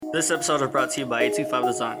This episode is brought to you by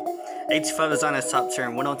 825 Design. 825 Design has top tier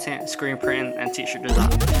in window tint, screen printing, and t-shirt design.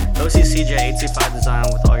 Go see CJ 825 Design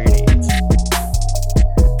with all your needs.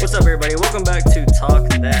 What's up, everybody? Welcome back to Talk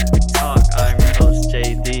That Talk. I'm your host,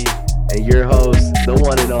 JD. And your host, the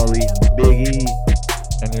one and only, Big E.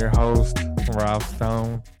 And your host, Rob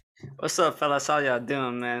Stone. What's up, fellas? How y'all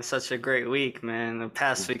doing, man? Such a great week, man. The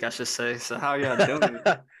past week, I should say. So how y'all doing?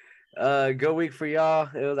 Good week for y'all.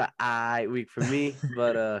 It was an aight week for me,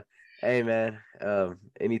 but hey, man.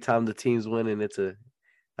 Anytime the team's winning,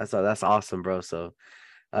 that's awesome, bro. So,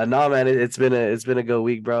 no, man, it's been a good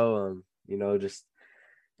week, bro. Just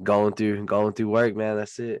going through work, man.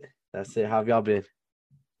 That's it. How have y'all been?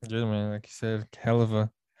 Good, man. Like you said, hell of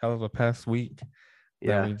a past week.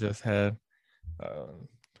 Yeah, that we just had.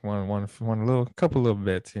 One couple little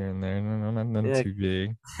bets here and there. No, nothing too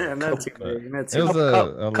big. Yeah, not too big. Not It too was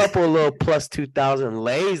a couple of little plus 2,000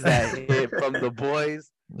 lays that hit from the boys.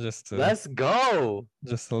 Let's go.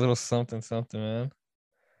 Just a little something, man.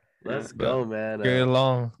 Let's go, man. Good,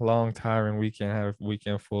 long, tiring weekend. Had a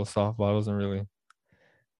weekend full of softball. I wasn't really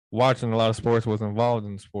watching a lot of sports. Was involved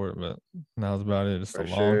in the sport, but that was about it. Just a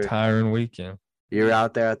long, tiring weekend. You were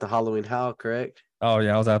out there at the Halloween Howl, correct? Oh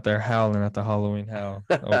yeah, I was out there howling at the Halloween Howl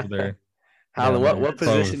over there. Howling. What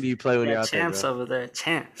position do you play when you're out there? Champs over there,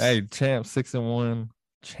 champs. Hey, champs, 6-1,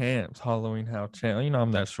 champs, Halloween Howl champ. You know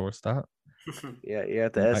I'm that shortstop. Yeah, you're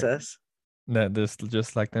at the SS. That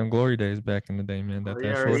just like them glory days back in the day, man. You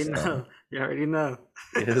already know.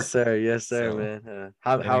 Yes, sir. So, man.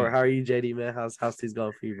 How are you, JD, man? How's things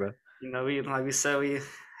going for you, bro? You know, we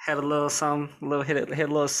had a little something, hit a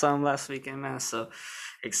little something last weekend, man. So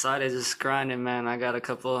excited, just grinding, man. I got a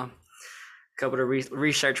couple of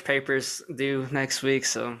research papers due next week,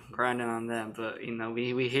 so grinding on that. But you know,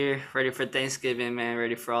 we here ready for Thanksgiving, man.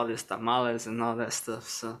 Ready for all this tamales and all that stuff.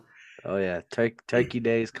 So. Oh yeah, Turkey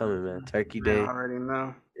Day is coming, man. Turkey Day. I already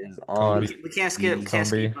know. Is on. We can't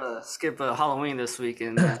skip Halloween this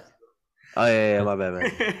weekend. Oh yeah, my bad,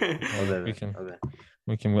 man. We can.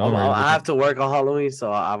 I have to work on Halloween,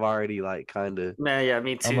 so I've already kind of. Man, yeah,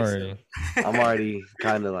 me too. I'm already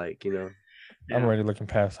kind of Yeah. I'm already looking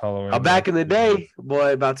past Halloween. Back in the day,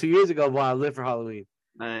 boy, about 2 years ago, boy, I lived for Halloween.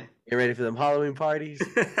 Hey. Get ready for them Halloween parties,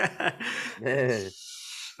 man.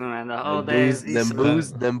 The whole day. Them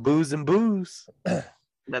booze and booze.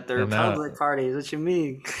 That the Republic parties. What you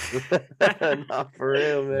mean? Not for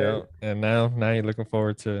real, man. Yep. And now you're looking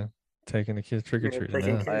forward to taking the kids trick or treating.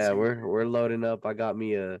 Oh, yeah, we're loading up. I got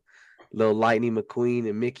me a little Lightning McQueen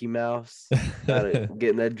and Mickey Mouse.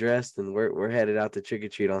 Getting that dressed, and we're headed out to trick or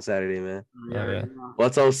treat on Saturday, man. Yeah.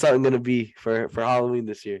 What's old something gonna be for Halloween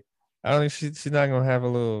this year? I don't think she's not gonna have a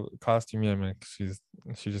little costume yet, man. She's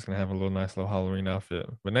just gonna have a little nice little Halloween outfit.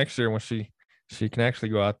 But next year, when she can actually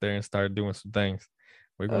go out there and start doing some things,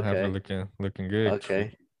 we're gonna have her looking good.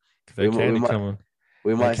 Okay. Because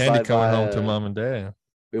we might slide coming home to mom and dad.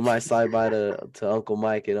 We might slide by to Uncle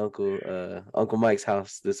Mike and Uncle Mike's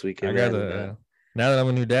house this weekend. Now that I'm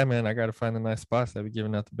a new dad, man, I gotta find the nice spots that be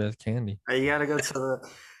giving out the best candy. You gotta go to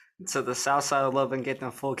the south side of Love and get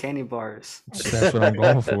them full candy bars. That's what I'm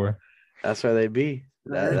going for. That's where they be.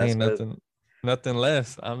 Ain't nothing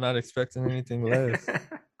less. I'm not expecting anything less.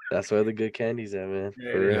 That's where the good candy's at, man.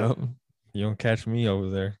 For real. Yep. You don't catch me over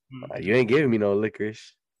there. You ain't giving me no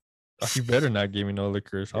licorice. Oh, you better not give me no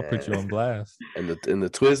licorice. I'll put you on blast. And the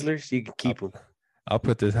Twizzlers, you can keep them. I'll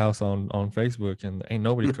put this house on Facebook, and ain't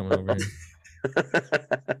nobody coming over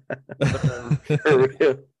here. For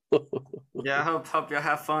real. Yeah, I hope y'all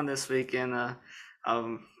have fun this weekend.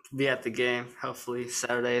 I'll be at the game, hopefully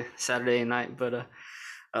Saturday night. But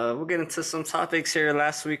we'll get into some topics here.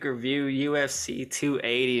 Last week review UFC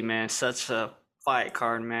 280, man. Such a fight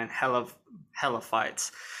card, man. Hell of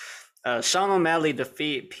fights. Sean O'Malley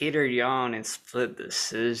defeat Peter Yan in split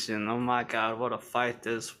decision. Oh my God, what a fight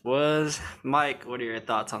this was. Mike, what are your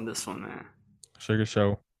thoughts on this one, man? Sugar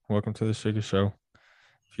Show. Welcome to the Sugar Show.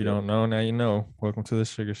 If you don't know, now you know. Welcome to the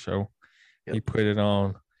Sugar Show. Yep. He put it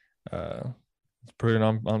on on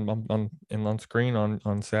screen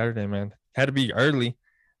on Saturday, man. Had to be early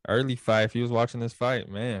fight. If he was watching this fight,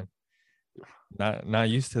 man, not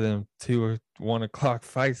used to them 2 or 1 o'clock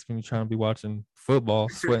fights when you're trying to be watching football,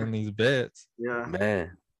 sweating these bets. Yeah,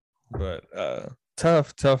 man. But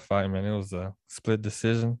tough fight, man. It was a split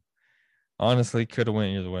decision. Honestly, could have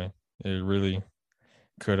went either way. It really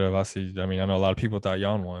could have. I know a lot of people thought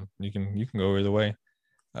Yan won. You can go either way.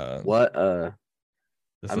 It's a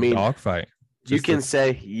dog fight. You can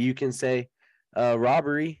say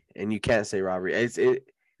robbery, and you can't say robbery.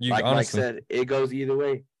 Like Mike said, it goes either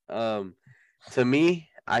way. To me,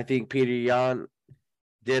 I think Peter Yan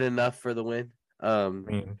did enough for the win. I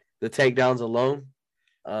mean, the takedowns alone,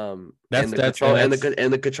 that's and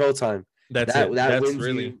the control time. That's that it. that That's wins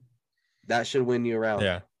really you. That should win you around.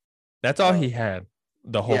 yeah. That's all he had.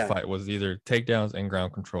 The whole yeah. fight was either takedowns and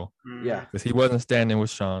ground control Yeah. because he wasn't standing with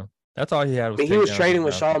Sean. That's all he had. Was I mean, he was takedowns training and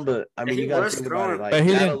with ground Sean, control. but I mean, He you got to was think about it. throwing, Like but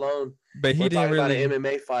he that didn't. alone. But he we're didn't talking about really. an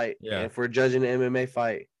MMA fight. Yeah. And if we're judging an MMA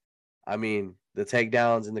fight, I mean, the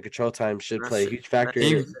takedowns and the control time should play a huge factor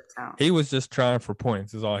in it. He was just trying for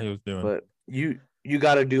points. Is all he was doing. But you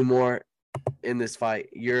got to do more in this fight.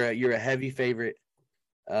 You're a heavy favorite.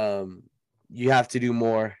 You have to do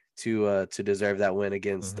more to deserve that win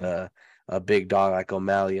against a big dog like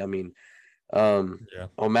O'Malley. I mean,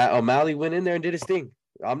 O'Malley went in there and did his thing.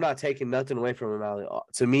 I'm not taking nothing away from O'Malley.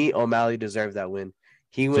 To me, O'Malley deserved that win.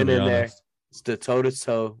 He went in there, stood toe to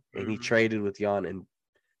toe, and he traded with Jan. And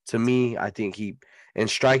to me, I think in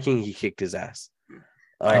striking, he kicked his ass.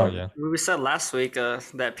 We said last week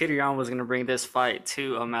that Peter Yan was going to bring this fight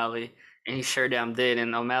to O'Malley, and he sure damn did.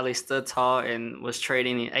 And O'Malley stood tall and was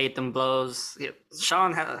trading. He ate them blows.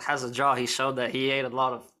 Sean has a jaw. He showed that he ate a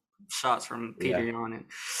lot of shots from Peter Yan. And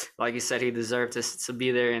like you said, he deserved to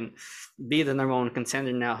be there and be the number one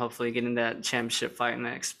contender now, hopefully getting that championship fight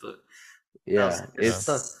next. But it's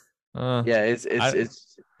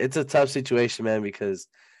a tough situation, man, because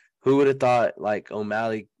who would have thought like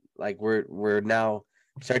O'Malley, like we're now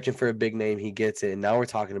searching for a big name, he gets it, and now we're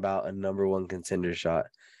talking about a number one contender shot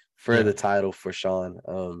for the title for Sean.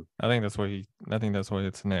 I think that's what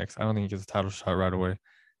it's next. I don't think he gets a title shot right away.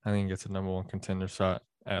 I think he gets a number one contender shot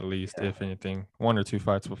at least, if anything, 1 or 2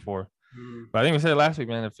 fights before. But I think we said last week,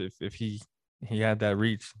 man, if he had that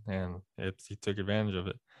reach and he took advantage of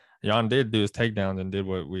it. Jan did do his takedowns and did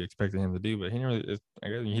what we expected him to do, but he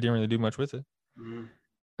didn't really do much with it.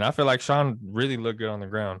 And I feel like Sean really looked good on the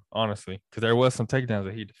ground, honestly, because there was some takedowns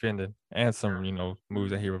that he defended and some,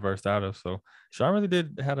 moves that he reversed out of. So Sean really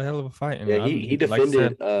had a hell of a fight. And he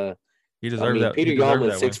defended. Said, he deserved that. Peter Yan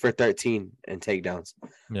went 6 for 13 in takedowns.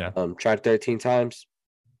 Yeah. Tried 13 times,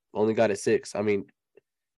 only got it 6. I mean,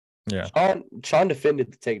 yeah. Sean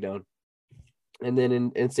defended the takedown, and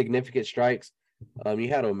then in significant strikes, you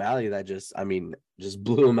had O'Malley that just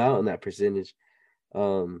blew him out in that percentage.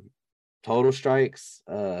 Total strikes,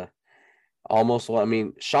 almost.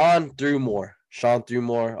 Sean threw more.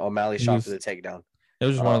 O'Malley shot for the takedown. It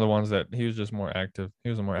was just one of the ones that he was just more active.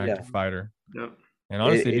 He was a more active fighter. Yep. And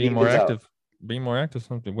honestly, being more active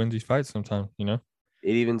sometimes wins these fights sometimes, It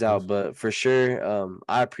evens out, but for sure,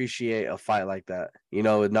 I appreciate a fight like that.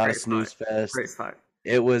 It's not a snooze fest. Great fight.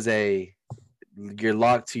 It was you're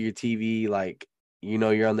locked to your TV, like,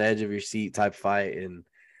 you're on the edge of your seat type fight. And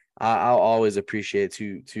I'll always appreciate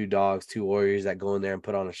two dogs, 2 warriors that go in there and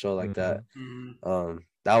put on a show like that.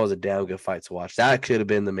 That was a damn good fight to watch. That could have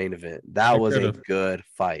been the main event. That was a good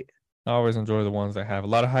fight. I always enjoy the ones that have a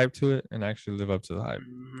lot of hype to it and actually live up to the hype.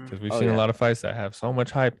 Because we've seen a lot of fights that have so much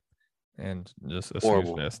hype and just a snooze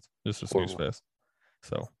fest. Just a snooze fest.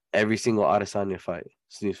 So every single Adesanya fight,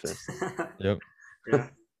 snooze fest. Yep.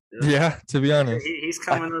 Yeah, to be honest. He's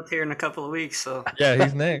coming up here in a couple of weeks, so yeah,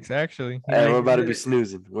 he's next actually. We're about to be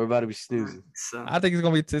snoozing. So I think it's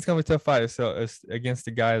gonna be a tough fight. So it's against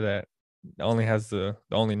the guy that only has the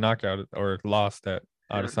only knockout or loss that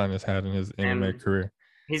Adesanya's had in his MMA career.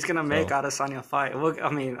 He's gonna make Adesanya fight.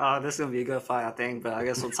 This is gonna be a good fight, I think. But I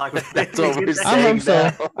guess we'll talk about it.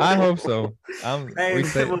 I hope so.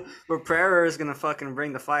 Pereira is gonna fucking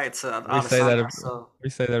bring the fight to Adesanya. We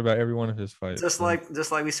say that about every one of his fights. Just like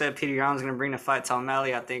we said, Peter Yan's gonna bring the fight to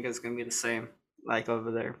O'Malley. I think it's gonna be the same, like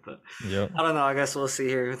over there. But I don't know. I guess we'll see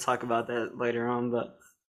here. We'll talk about that later on. But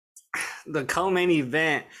the co-main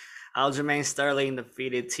event. Aljamain Sterling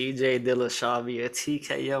defeated TJ Dillashaw via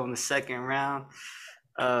TKO in the second round.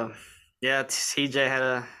 TJ had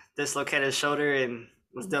a dislocated shoulder and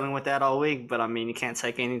was dealing with that all week. But, you can't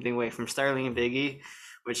take anything away from Sterling and Big E.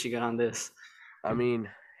 What you got on this?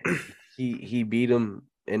 He beat him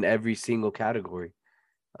in every single category.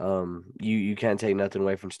 You can't take nothing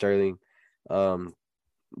away from Sterling.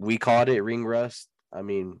 We called it ring rust.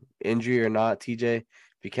 Injury or not, TJ, if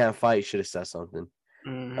you can't fight, you should have said something.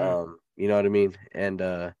 You know what I mean? And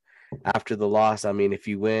after the loss, if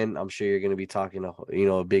you win, I'm sure you're going to be talking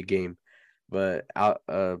a big game. But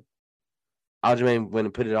Aljamain went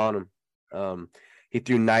and put it on him. He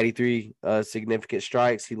threw 93 significant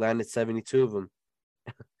strikes. He landed 72 of them.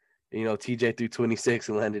 TJ threw 26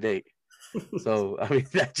 and landed 8. So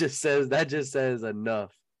that just says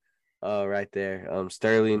enough right there.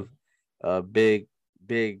 Sterling, big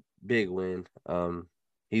win.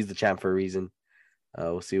 He's the champ for a reason.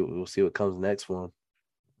 We'll see what comes next for him.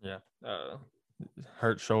 Yeah.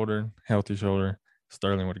 Hurt shoulder, healthy shoulder.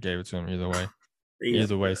 Sterling would have gave it to him either way.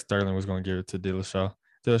 Either way, Sterling was going to give it to Dillashaw.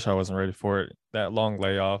 Dillashaw wasn't ready for it. That long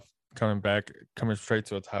layoff, coming straight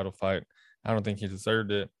to a title fight. I don't think he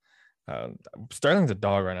deserved it. Sterling's a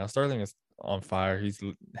dog right now. Sterling is on fire. He's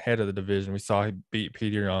head of the division. We saw he beat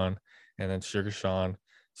Peter Yan and then Sugar Sean.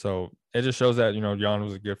 So it just shows that, Yan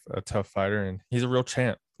was a tough fighter, and he's a real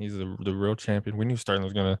champ. He's the real champion. We knew Sterling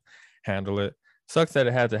was going to handle it. Sucks that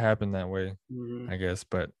it had to happen that way, I guess.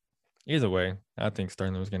 But either way, I think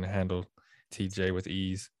Sterling was going to handle TJ with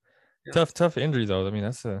ease. Yeah. Tough injury, though. I mean,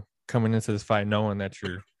 that's coming into this fight knowing that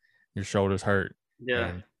your shoulder's hurt.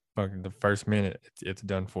 Yeah. And the first minute, it's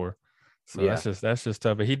done for. So that's just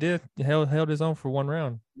tough. But he held his own for one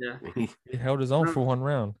round. Yeah, he held his own for one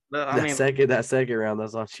round. That second round,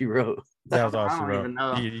 that's all she wrote. That was all she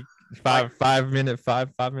wrote. Five minute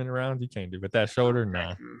rounds, you can't do. But that shoulder,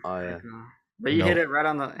 nah. Oh yeah. But you hit it right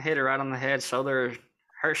on the head, shoulder,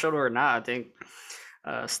 hurt shoulder or not. I think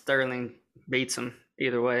Sterling beats him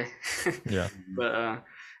either way. Yeah. But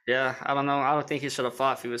yeah, I don't know. I don't think he should have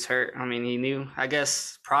fought if he was hurt. I mean, he knew. I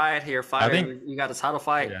guess pride here, fighter. You got a title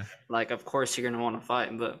fight. Yeah. Like, of course you're gonna want to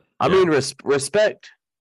fight. But I mean, respect,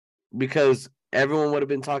 because everyone would have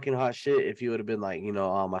been talking hot shit if he would have been like,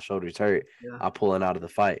 oh, my shoulder's hurt. Yeah. I'm pulling out of the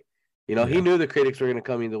fight. He knew the critics were gonna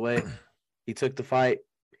come either way. He took the fight.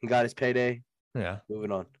 He got his payday. Yeah.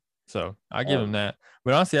 Moving on. So I give him that.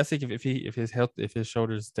 But honestly, I think if his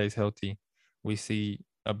shoulder stays healthy, we see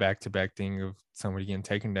a back-to-back thing of somebody getting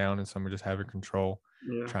taken down and somebody just having control,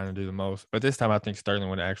 trying to do the most. But this time, I think Sterling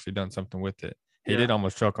would have actually done something with it. He did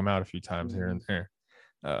almost choke him out a few times here and there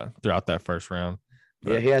throughout that first round.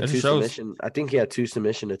 But he had two submission. I think he had 2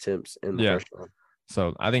 submission attempts in the first round.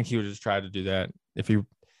 So I think he would just try to do that.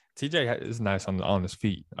 TJ is nice on his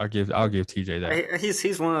feet. I'll give TJ that.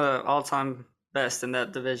 He's one of the all-time best in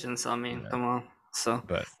that division. So I mean, come on. So,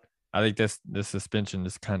 but I think this suspension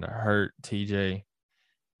just kind of hurt TJ.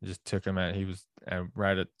 Just took him he was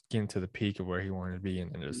right at getting to the peak of where he wanted to be,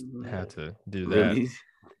 and then just had to do that.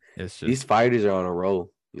 It's just, these fighters are on a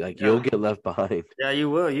roll. You'll get left behind. Yeah, you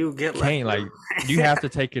will. You get left behind. You have to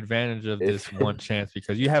take advantage of this one chance,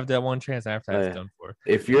 because you have that one chance after that's done for.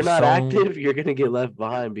 If you're not active, you're gonna get left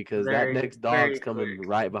behind, because that next dog's coming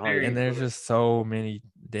right behind. And there's just so many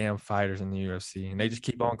damn fighters in the UFC, and they just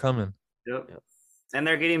keep on coming. Yep. And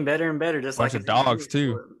they're getting better and better, just bunch like of dogs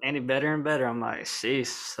too. And better and better. I'm like, sheesh.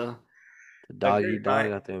 So the dog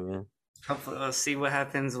out there, man. Hopefully, let's see what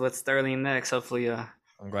happens with Sterling next. Hopefully,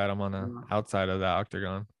 I'm glad I'm on the outside of the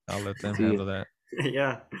octagon. I'll let them handle that.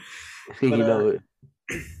 Yeah. But,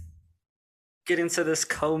 get into this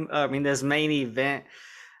this main event.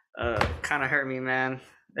 Kind of hurt me, man.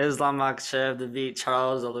 Islam Makhachev to beat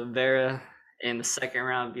Charles Oliveira in the second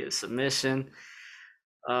round via submission.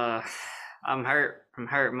 I'm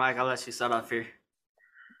hurt, Mike. I'll let you start off here.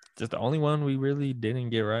 Just the only one we really didn't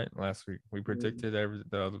get right last week. We predicted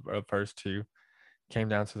the first 2. Came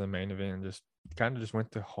down to the main event and just kind of just went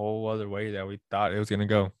the whole other way that we thought it was going to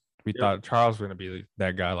go. We thought Charles was going to be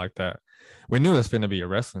that guy like that. We knew it was going to be a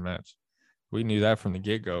wrestling match. We knew that from the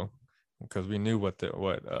get-go, because we knew what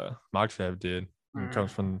Makhachev did. It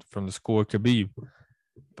comes from the school of Khabib.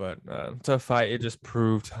 But tough fight. It just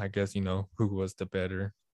proved, I guess, who was the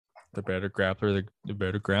better grappler, the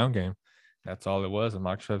better ground game. That's all it was. And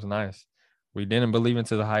Makhachev's nice. We didn't believe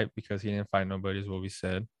into the hype because he didn't fight nobody, is what we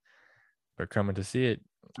said. But coming to see it,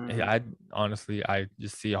 I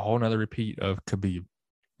just see a whole nother repeat of Khabib.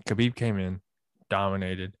 Khabib came in,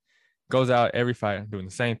 dominated, goes out every fight doing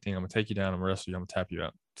the same thing. I'm going to take you down. I'm going to wrestle you. I'm going to tap you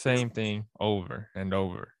out. Same thing over and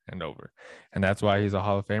over and over. And that's why he's a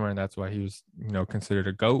Hall of Famer, and that's why he was, considered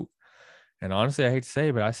a GOAT. And honestly, I hate to say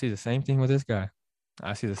it, but I see the same thing with this guy.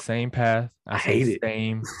 I see the same path. I hate it.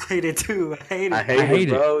 I hate it too. I hate it. I hate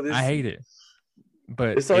it, bro. I hate it.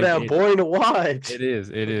 But it's so damn boring to watch. It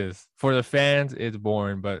is. For the fans, it's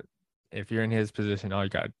boring. But if you're in his position,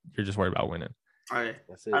 you're just worried about winning. All right.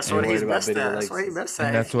 That's what he's best at. That's what he's best at.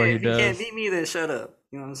 And that's what he does. If you can't beat me, then shut up.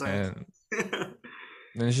 You know what I'm saying?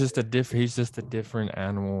 And it's just he's just a different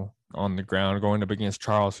animal on the ground, going up against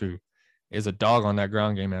Charles, who is a dog on that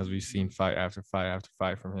ground game, as we've seen fight after fight after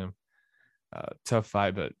fight from him. Tough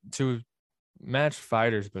fight, but 2 matched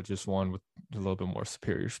fighters, but just one with a little bit more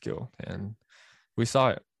superior skill. And we saw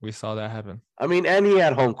it. We saw that happen. I mean, and he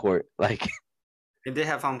had home court. They did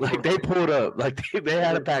have home court. They pulled up. They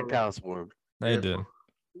had a packed house for him. They did.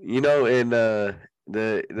 And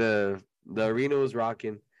the arena was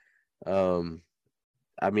rocking.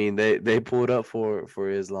 I mean, they pulled up for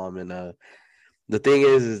Islam, and the thing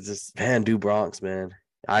is just, man, do Bronx, man.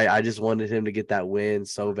 I just wanted him to get that win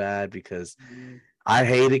so bad, because I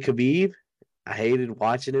hated Khabib. I hated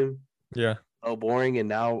watching him. Yeah. so boring, and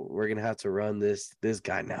now we're gonna have to run this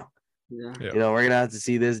guy now. Yeah. Yeah. You know, we're gonna have to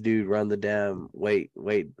see this dude run the damn weight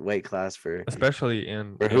class for Especially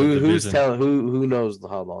in a who's division, telling who knows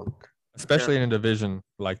how long. especially in a division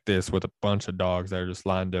like this with a bunch of dogs that are just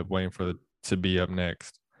lined up waiting for to be up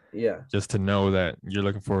next. Yeah. Just to know that you're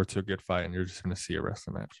looking forward to a good fight and you're just going to see a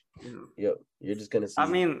wrestling match. Yep. You're just gonna see. I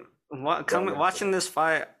mean, watching this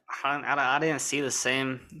fight, I didn't see the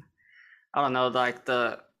same. I don't know, like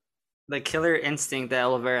the killer instinct that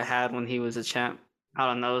Oliveira had when he was a champ. I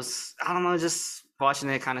don't know. Just watching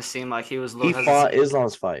it kind of seemed like he was a little He fought hesitant.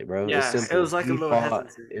 Islam's fight, bro. Yeah, It's simple. it was like He a little fought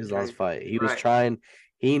hesitant. Islam's Right. fight. He was Right. trying.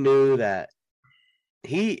 He knew that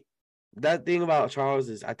that thing about Charles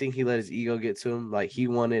is I think he let his ego get to him. Like he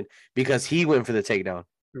wanted because he went for the takedown.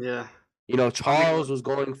 Yeah. You know, Charles was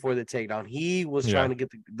going for the takedown. He was Yeah. trying to get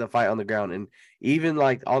the fight on the ground. And even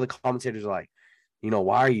like all the commentators are like, you know,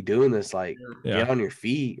 why are you doing this? Like, Yeah. get on your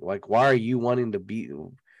feet. Like, why are you wanting to beat?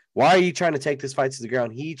 Why are you trying to take this fight to the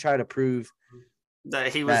ground? He tried to prove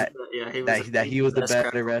That he was. that he was the best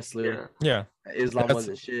better grappler. wrestler. Yeah. Islam That's-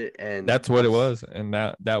 wasn't shit, and That's what it was. And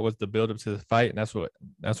that was the build up to the fight. And that's what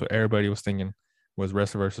everybody was thinking was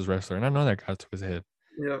wrestler versus wrestler. And I know that got to his head.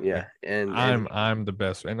 Yeah, and I'm the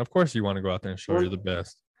best. And of course you want to go out there and show you're the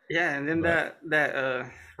best. Yeah, and then But-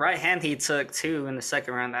 that right hand he took too in the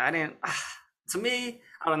second round. I didn't. To me,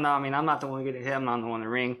 I don't know. I mean, I'm not the one getting hit. I'm not the one in the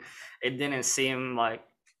ring. It didn't seem like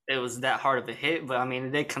it was that hard of a hit, but I mean,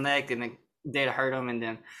 it did connect and it did hurt him. And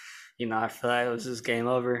then, I feel like it was just game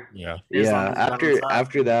over. Yeah. Islam was down on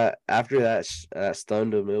top. after that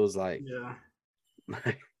stunned him. It was like, Yeah.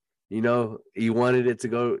 you wanted it to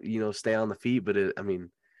go, stay on the feet, but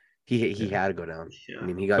he had to go down. Yeah. I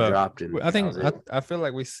mean, he got But dropped, and I think that was it. I feel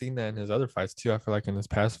like we've seen that in his other fights too. I feel like in his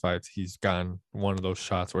past fights, he's gotten one of those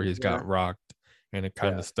shots where he's got rocked and it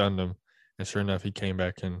kind of stunned him. And sure enough, he came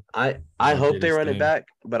back and I hope they run it back,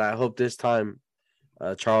 but I hope this time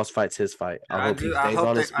Charles fights his fight. I hope he stays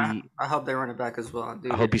on his feet. I hope they run it back as well.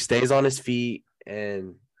 I hope he stays on his feet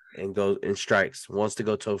and goes and strikes. Wants to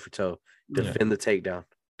go toe for toe. Defend the takedown.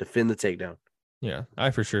 Defend the takedown. Yeah, I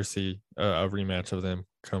for sure see a rematch of them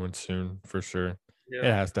coming soon for sure. Yeah.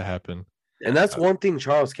 It has to happen. And that's one thing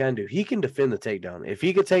Charles can do. He can defend the takedown. If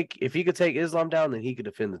he could take Islam down, then he could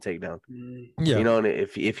defend the takedown. Yeah. And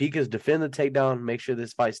if he could defend the takedown, make sure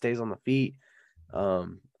this fight stays on the feet,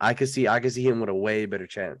 I could see him with a way better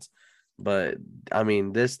chance. But I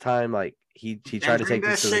mean, this time, like he tried to take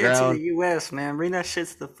this to the ground. To the U.S., man. Bring that shit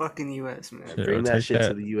to the fucking U.S., man. Yeah, Bring that shit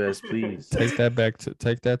to the U.S., please. Take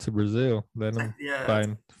that to Brazil. Let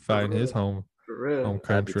him find his home real.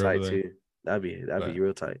 That'd be country tight over there. too. That'd be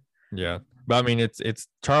real tight. Yeah, but I mean, it's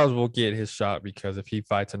Charles will get his shot because if he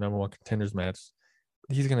fights a number one contenders match,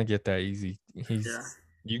 he's gonna get that easy.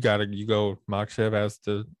 You go Makhachev as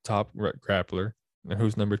the top grappler, and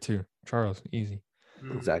who's number two? Charles, easy.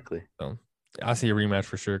 Exactly. So I see a rematch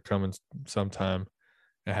for sure coming sometime.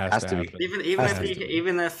 It has to happen.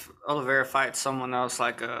 Even if Oliveira fights someone else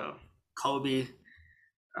like Kobe,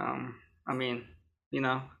 I mean,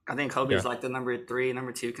 I think Kobe is like the number 3,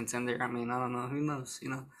 number 2 contender. I mean, I don't know. Who knows?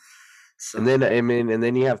 So, And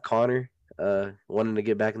then you have Connor wanting to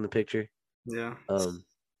get back in the picture. Yeah.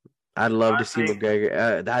 I'd love to see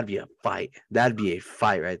McGregor. That'd be a fight. That'd be a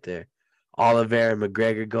fight right there. Oliveira and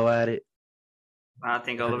McGregor go at it. I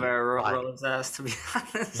think Oliveira roll his ass, to be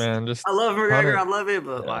honest. Man, I love McGregor. I love it,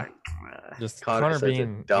 but just Connor's Connor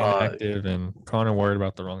being inactive and Connor worried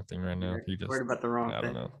about the wrong thing right now. He just worried about the wrong thing. I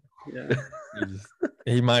don't know. Yeah.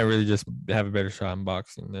 He might really just have a better shot in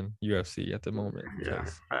boxing than UFC at the moment. Yeah,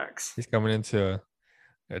 facts. He's coming into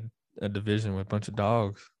a division with a bunch of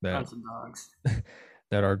dogs that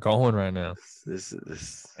that are going right now. This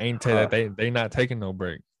ain't tell that they not taking no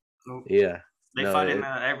break. Nope. Yeah. They fighting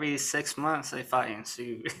every 6 months. They fighting.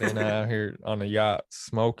 They're not out here on a yacht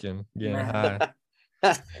smoking, getting high,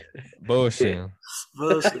 bullshitting.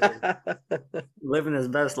 Living his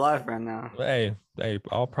best life right now. Hey,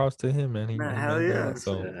 all props to him, man. Hell yeah. That,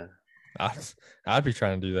 so I'd be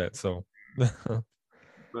trying to do that. So,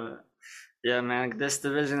 but yeah, man, this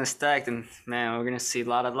division is stacked, and man, we're gonna see a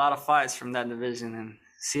lot of fights from that division, and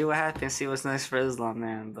see what happens. See what's next for Islam,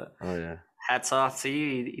 man. But hats off to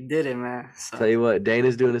you. You did it, man. So. Tell you what,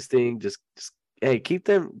 Dana's doing his thing. Just hey, keep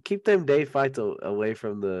them day fights away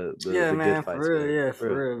from the man, good fights. For real, man. Yeah,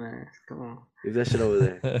 for real, man. Come on. Leave that shit over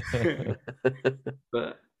there.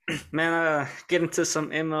 But man, getting to some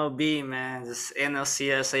MLB, man. This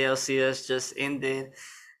NLCS, ALCS just ended.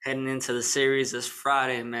 Heading into the series this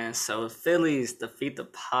Friday, man. So the Phillies defeat the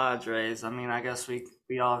Padres. I mean, I guess we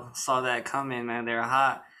all saw that coming, man. They were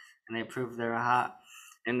hot, and they proved they were hot.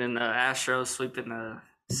 And then the Astros sweeping the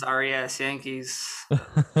Sorry ass Yankees.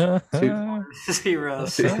 Two.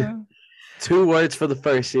 0. Two words for the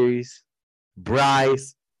first series.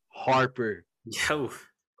 Bryce Harper. Yo,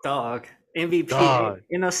 dog. MVP. Dog.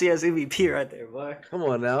 NLCS MVP right there, boy. Come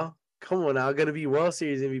on now. Gonna be World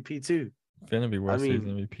Series MVP too. Finna be World Series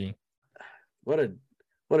MVP. What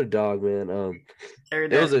a dog, man.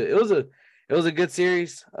 Carried It that. was a good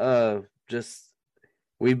series. Just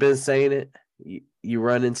we've been saying it. You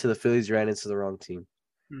run into the Phillies, you ran into the wrong team.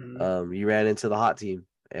 Mhm. You ran into the hot team,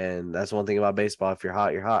 and that's one thing about baseball. If you're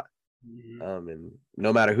hot, you're hot. Mhm. And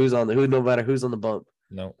no matter who's on the bump,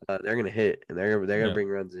 No. they're gonna hit and they're gonna bring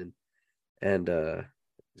runs in. And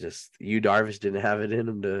just Darvish didn't have it in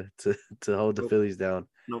him to hold the Nope. Phillies down.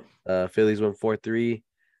 Nope. Phillies went 4-3.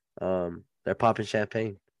 They're popping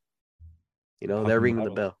champagne. They're Popping ringing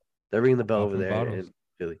the bottles. bell. They're ringing the bell over Popping there bottles. in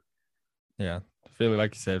Philly. Yeah, Philly,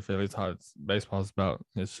 like you said, Philly's hot. Baseball's about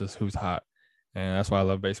it's just who's hot, and that's why I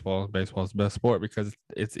love baseball. Baseball's the best sport because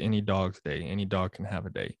it's any dog's day. Any dog can have a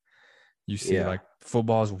day. You see, like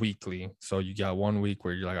football's weekly, so you got 1 week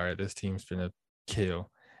where you're like, all right, this team's gonna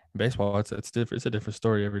kill. Baseball, it's different. It's a different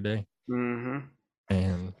story every day. Mhm.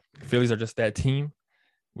 And Phillies are just that team.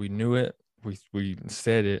 We knew it. We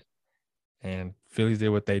said it, and Phillies did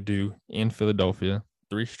what they do in Philadelphia.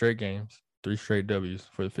 3 straight games, 3 straight W's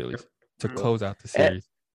for the Phillies to close out the series.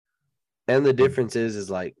 And the difference is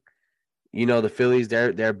like, the Phillies,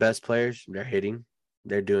 their best players, they're hitting,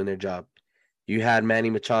 they're doing their job. You had Manny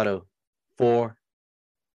Machado, 4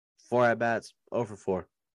 at bats, 0 for 4,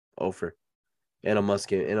 0 for in a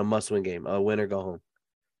must-win game, a win or go home.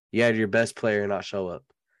 You had your best player not show up.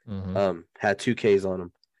 Had 2 Ks on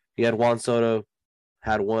him. You had Juan Soto,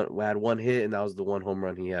 had one hit, and that was the 1 home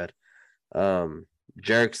run he had.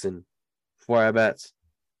 Jerkson, 4 at bats,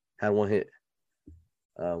 had 1 hit,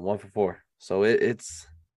 1 for 4. So it's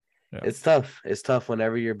tough. It's tough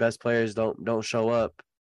whenever your best players don't show up.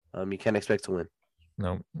 You can't expect to win.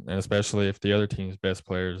 No, and especially if the other team's best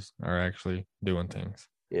players are actually doing things.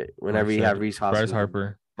 Yeah, whenever you have Reese Hoskins,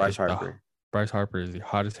 Bryce Harper is the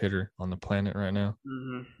hottest hitter on the planet right now.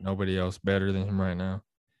 Mhm. Nobody else better than him right now.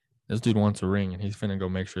 This dude wants a ring, and he's finna go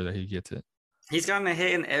make sure that he gets it. He's gotten a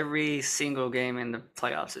hit in every single game in the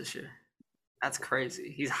playoffs this year. That's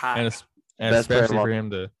crazy. He's hot. And especially for him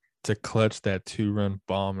to clutch that 2-run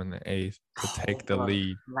bomb in the 8th to take the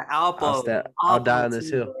lead. I'll die on this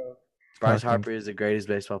hill. Bryce Harper is the greatest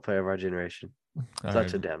baseball player of our generation.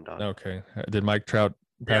 Such a damn dog. Okay. Did Mike Trout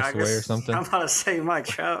pass away or something? I'm about to say Mike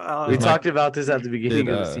Trout. We talked about this at the beginning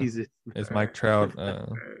of the season. Is Mike Trout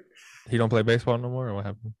he don't play baseball no more, or what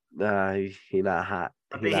happened? Nah, he not hot.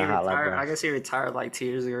 I think he retired. I guess he retired like 2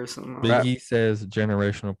 years ago or something. Biggie says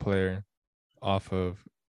generational player off of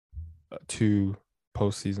 2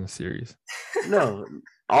 postseason series. No,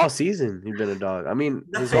 all season he's been a dog. I mean,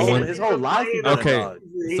 his whole life he's been a dog.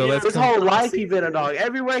 So his whole life he's been a dog.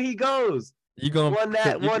 Everywhere he goes, you gonna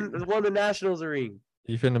won the Nationals ring.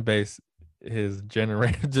 You finna base his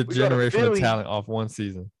generational talent off 1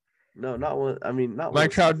 season. No, not one. I mean, not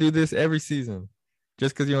Mike Trout do this every season.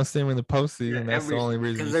 Just because you don't see him in the postseason, that's the only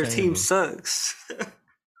reason. Because their team sucks.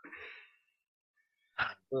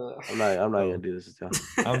 I'm not gonna do this to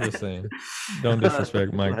y'all. I'm just saying, don't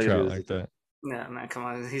disrespect Mike Trout like that. Yeah, man, come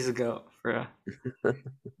on, he's a goat, bro.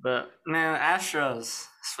 But man, Astros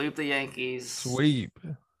sweep the Yankees. Sweep.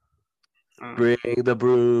 Bring the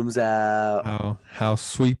brooms out. How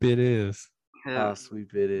sweep it is. Yeah. How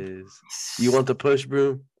sweep it is. You want the push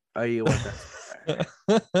broom? Or you want that?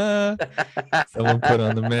 Someone put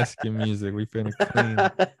on the Mexican music. We finna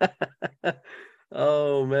clean.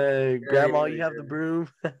 Oh man, Grandma, you have the broom.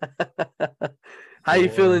 How you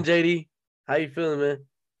feeling, JD? How you feeling, man?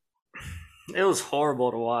 It was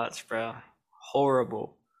horrible to watch, bro.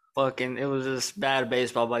 Horrible. It was just bad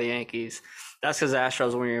baseball by the Yankees. That's because the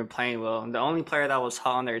Astros weren't even playing well. And the only player that was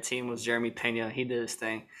hot on their team was Jeremy Pena. He did his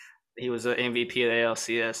thing. He was the MVP of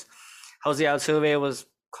the ALCS. Jose Altuve was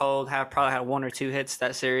cold. Probably had 1 or 2 hits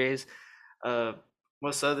that series.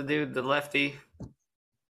 What's the other dude? The lefty.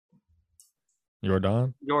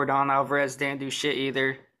 Yordan Alvarez didn't do shit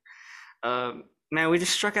either. Man, we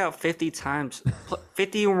just struck out 50 times,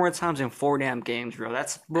 50 or more times in 4 damn games, bro.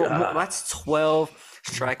 That's 12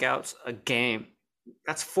 strikeouts a game.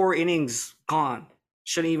 That's 4 innings gone.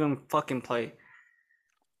 Shouldn't even fucking play.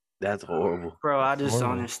 That's horrible, bro. I just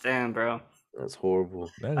don't understand, bro. That's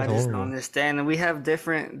horrible. I just don't understand. And we have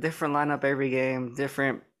different lineup every game,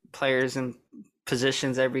 different players and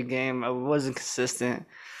positions every game. It wasn't consistent.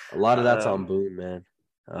 A lot of that's on Boone, man.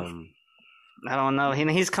 I don't know.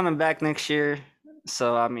 He's coming back next year,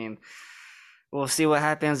 so I mean, we'll see what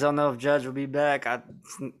happens. I don't know if Judge will be back.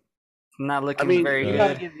 not I looking mean, very you good.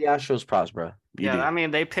 gotta give the Astros props, bro. You Yeah, do. I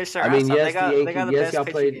mean they pitched their I mean, ass off. yes, They got the best y'all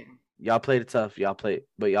pitching played. game. Y'all played it tough.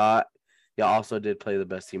 But y'all also did play the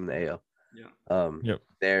best team in the AL. Yeah.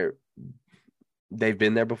 Yep. They've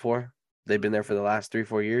been there before. They've been there for the last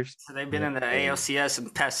 3-4 years. So they've been Yep. in the ALCS in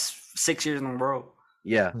the past 6 years in a row.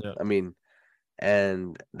 Yeah, Yep. I mean,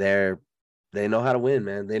 and they know how to win,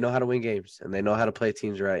 man. They know how to win games, and they know how to play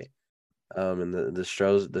teams right. And the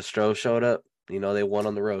Stros showed up. You know, they won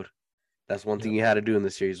on the road. That's one thing you had to do in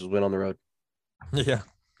this series was win on the road, Yeah.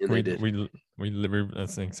 and they did.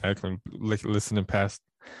 That's exactly listening past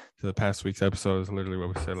to the past week's episode is literally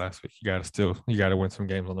what we said last week. You gotta win some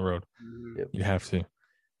games on the road. Yep. You have to.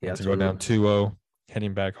 Yeah, And to go down 2-0,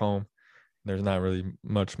 heading back home, there's not really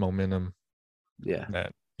much momentum Yeah,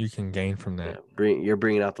 that you can gain from that. yeah. You're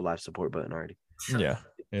bringing out the life support button already. Yeah,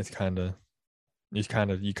 it's kind of you kind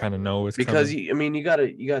of know it's Because coming. you got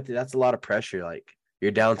that's a lot of pressure. Like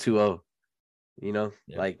you're down 2-0. You know,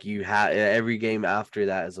 Yeah. like you have every game after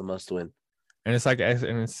that is a must win. And it's like,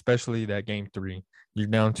 and especially that game 3, you're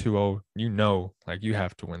down 2-0. You know, like you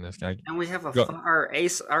have to win this guy. And we have our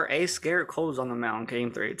ace Garrett Cole's on the mound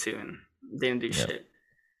game 3 too, and didn't do shit.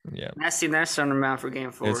 Yeah, And I seen that on the mound for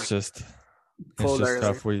game 4. it's just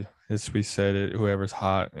tough. We said it. Whoever's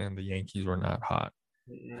hot, and the Yankees were not hot.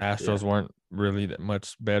 Astros weren't really that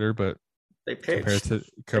much better, but they pitched.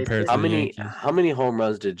 compared to How the many Yankees, home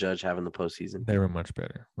runs did Judge have in the postseason? they were much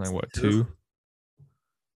better. Like what, 2?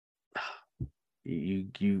 You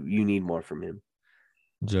need more from him.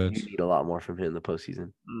 Judge. You need a lot more from him in the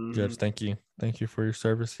postseason. Judge, thank you for your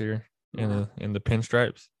service here in the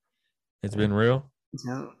pinstripes. It's been real.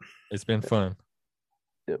 Yeah. It's been fun.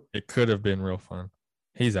 Yep. It could have been real fun.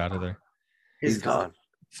 He's out of there. He's gone.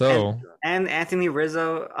 So and Anthony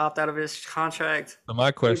Rizzo opt out of his contract. So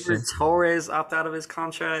my question: Torres opt out of his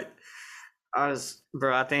contract. I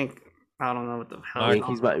think I don't know what the hell.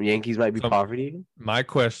 Yankees might be poverty. My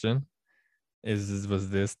question is: was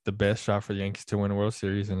this the best shot for the Yankees to win a World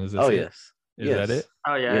Series? And is this? Yes. Is that it?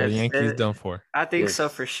 Oh yeah, the Yankees done for. I think so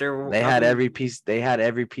for sure. They had every piece. They had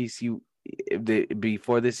every piece.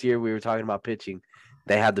 Before this year, we were talking about pitching.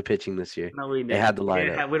 They had the pitching this year. No, we didn't. They had the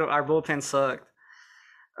lineup. Our bullpen sucked.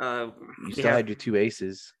 You still had your 2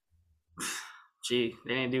 aces. Gee,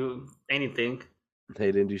 they didn't do anything. They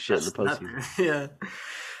didn't do shit in the postseason. Yeah.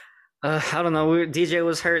 I don't know. DJ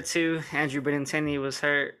was hurt too. Andrew Benintendi was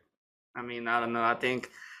hurt. I mean, I don't know. I think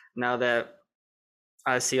now that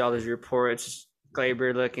I see all these reports,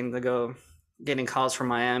 Glaber looking to go, getting calls from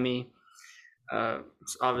Miami.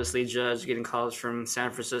 Obviously, Judge getting calls from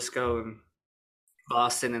San Francisco and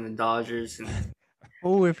Boston and the Dodgers. And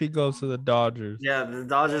if he goes to the Dodgers. Yeah, the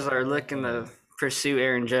Dodgers are looking to pursue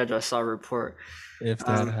Aaron Judge. I saw a report. If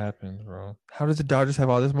that happens, bro, how does the Dodgers have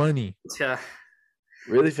all this money? Yeah,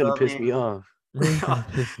 really finna piss me off. Really finna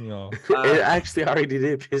piss me off. It actually already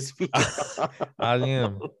did piss me off.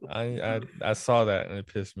 I saw that and it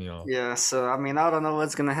pissed me off. Yeah, so I mean, I don't know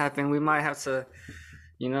what's gonna happen. We might have to,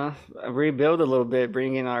 rebuild a little bit,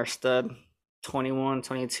 bring in our stud 21,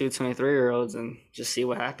 22, 23-year-olds and just see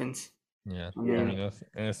what happens. Yeah. I mean,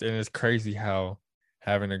 it's crazy how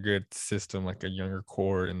having a good system, like a younger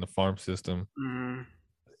core in the farm system,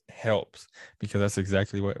 helps, because that's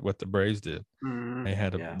exactly what the Braves did. They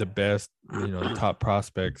had the best, top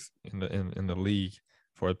prospects in the league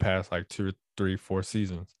for the past like 2 or 3, 4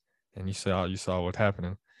 seasons, and you saw what's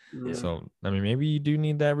happening. Yeah. So I mean, maybe you do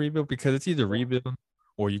need that rebuild, because it's either rebuild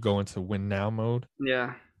or you go into win now mode.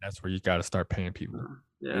 Yeah, that's where you got to start paying people.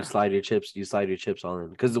 Yeah. You slide your chips all in.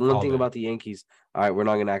 Because the one thing about the Yankees, all right, we're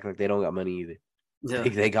not gonna act like they don't got money either. Yeah.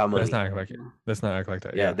 They got money. Let's not act like it. Let's not act like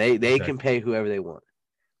that. Yeah, they can pay whoever they want.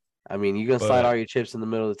 I mean, you gonna slide all your chips in the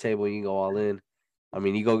middle of the table and you can go all in. I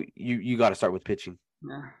mean, you got to start with pitching.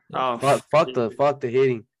 Yeah. Oh, fuck the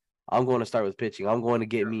hitting. I'm going to start with pitching. I'm going to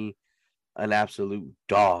get me an absolute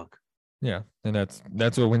dog. Yeah, and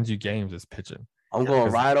that's what wins you games is pitching. I'm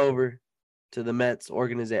going right over to the Mets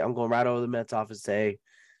organization. I'm going right over to the Mets office and say,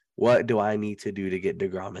 what do I need to do to get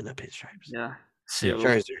DeGrom in the pinstripes? Yeah.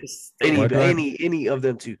 Scherzer. Any of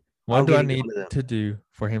them two. What do I need to do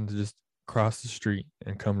for him to just cross the street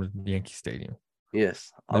and come to Yankee Stadium?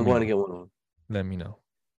 Yes, I'm going to get one of them. Let me know.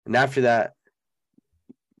 And after that,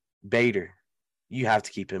 Bader, you have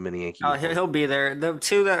to keep him in the Yankee. Oh, he'll be there. The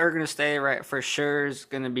two that are going to stay right for sure is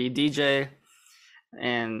going to be DJ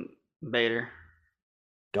and Bader.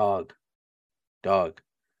 Dog.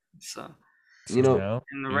 So, and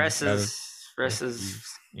the rest is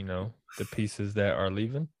the pieces that are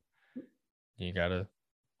leaving. You gotta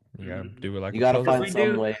do it like you gotta find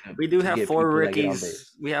some way. We do have 4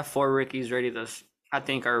 rookies. We have 4 rookies ready to I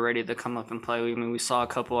think are ready to come up and play. I mean, we saw a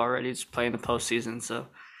couple already just playing the postseason. So,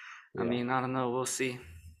 I Yeah. mean, I don't know. We'll see.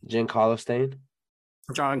 Giancarlo Stain.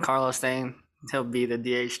 John Carlos staying. He'll be the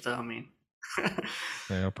DH though. I mean,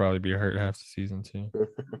 Yeah, he'll probably be hurt half the season too.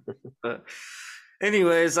 but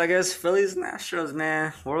anyways, I guess Phillies and Astros,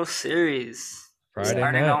 man, World Series Friday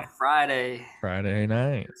starting night. on Friday. Friday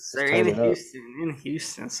night. They're turn in it up.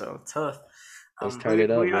 Houston, so tough. Let's turn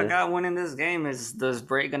it up, who y'all man. got winning this game? Does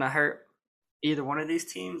break gonna hurt either one of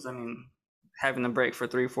these teams? I mean, having a break for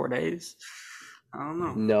 3-4 days. I don't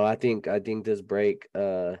know. No, I think this break.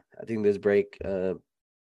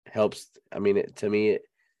 Helps. I mean,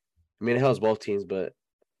 it helps both teams, but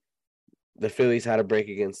the Phillies had a break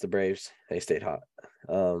against the Braves. They stayed hot.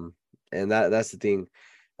 And that's the thing.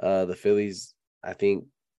 The Phillies, I think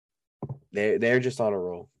they're just on a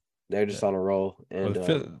roll. They're just on a roll. And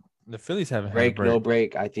the Phillies haven't break, had a break. no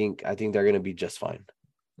break. I think they're gonna be just fine.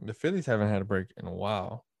 The Phillies haven't had a break in a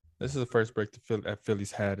while. This is the first break that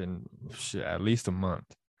Phillies had in at least a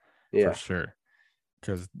month. Yeah, for sure.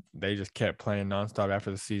 Because they just kept playing nonstop after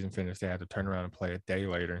the season finished. They had to turn around and play a day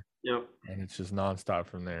later. Yep. And it's just nonstop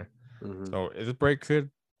from there. mm-hmm. So the break could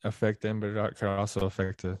affect them, but it could also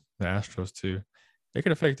affect the Astros too. It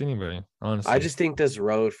could affect anybody, honestly. I just think this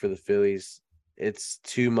road for the Phillies, it's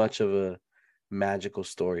too much of a magical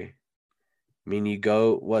story. I mean,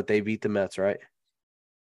 they beat the Mets, right?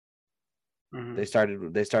 Mm-hmm. They started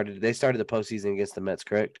the postseason against the Mets,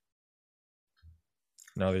 correct?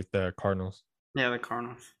 No, the Cardinals. Yeah, the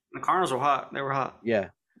Cardinals. The Cardinals were hot. They were hot. Yeah.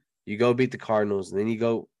 You go beat the Cardinals, and then you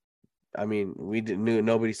go. I mean,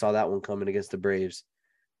 nobody saw that one coming against the Braves,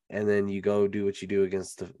 and then you go do what you do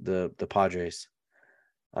against the Padres.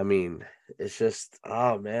 I mean, it's just,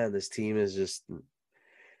 oh man, this team is just,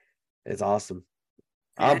 it's awesome.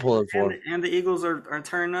 I'm pulling for them. And the Eagles are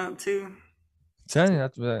turning up too. Telling you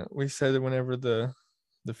that we said that whenever the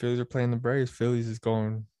Phillies are playing the Braves,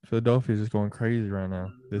 Philadelphia is just going crazy right now.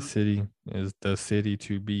 Mm-hmm. This city is the city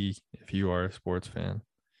to be if you are a sports fan.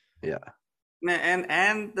 Yeah.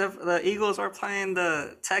 And the Eagles are playing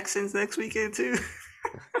the Texans next weekend too.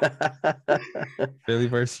 Philly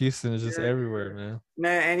versus Houston is just everywhere, man.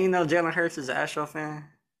 Man, and you know Jalen Hurts is an Astros fan.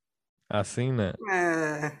 I seen that.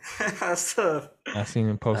 Man, that's tough. I seen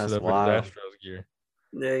him posted up with his Astros gear.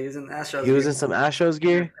 Yeah, he was in Astros. He was in some Astros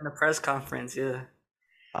gear in the press conference. Yeah.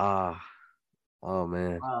 Oh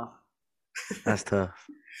man. Wow. That's tough.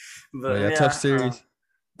 But yeah, tough series.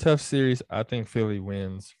 Tough series. I think Philly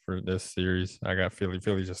wins for this series. I got Philly.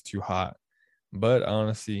 Philly's just too hot. But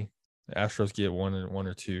honestly, the Astros get one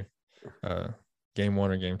or two, game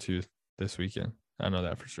 1 or game 2 this weekend. I know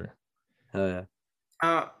that for sure. Oh yeah.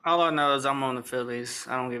 All I know is I'm on the Phillies.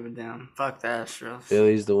 I don't give a damn. Fuck the Astros.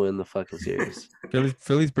 Phillies to win the fucking series.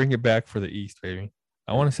 Phillies bring it back for the East, baby.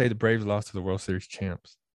 I want to say the Braves lost to the World Series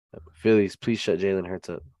champs. Phillies, please shut Jalen Hurts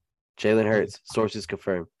up. Jalen Hurts, sources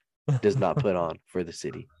confirm, does not put on for the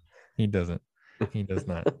city. He doesn't. He does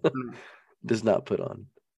not. Does not put on.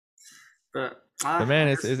 But man,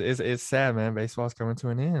 it's sad, man. Baseball's coming to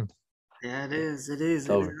an end. Yeah, it is.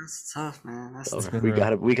 It's tough, man. That's tough.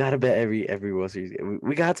 We gotta bet every World Series game.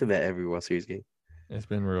 We got to bet every World Series game. It's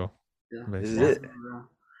been real. Yeah, this is it.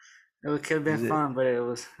 It could have been fun, but it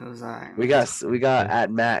was all right. We got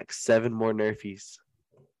at max 7 more Nerfies.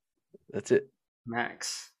 That's it.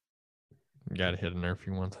 Max. You gotta hit a Nerfy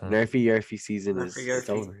one time. Nerfy season is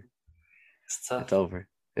over. It's tough. It's over.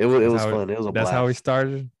 It was fun. It was a blast. That's how we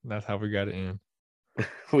started. That's how we got to end.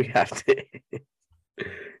 We have to.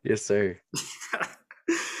 Yes, sir.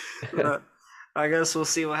 I guess we'll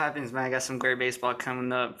see what happens, man. I got some great baseball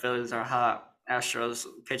coming up. Phillies are hot. Astros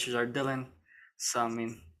pitchers are Dylan. So I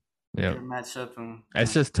mean, yeah, matchup and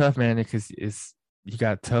it's just tough, man, because you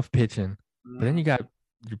got tough pitching, but then you got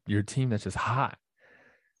your team that's just hot.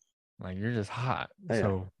 Like you're just hot. Oh, yeah.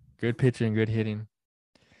 So good pitching, good hitting.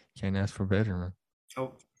 Can't ask for better, man.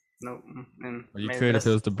 Oh no. Well, you could if it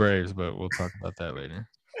was the Braves, but we'll talk about that later.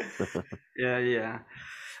 Yeah.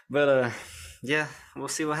 But yeah, we'll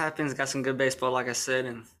see what happens. Got some good baseball, like I said,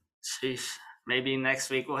 and sheesh, maybe next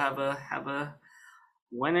week we'll have a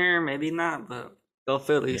winner, maybe not, but go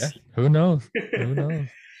Phillies. Yeah, who knows? Who knows?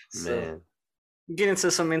 Man. Get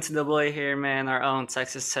into some NCAA here, man. Our own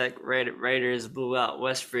Texas Tech Raiders blew out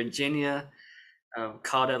West Virginia.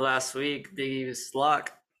 Called it last week. Big East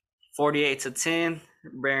lock, 48-10.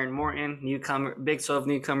 Baron Morton, Big 12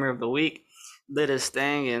 newcomer of the week, did his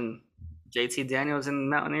thing, and JT Daniels and the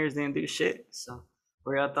Mountaineers didn't do shit. So,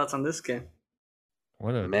 what are your thoughts on this game?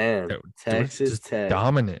 What a man! Texas Tech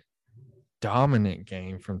dominant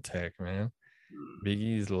game from Tech, man. Big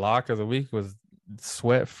E's lock of the week was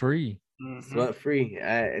sweat free. Sweat free.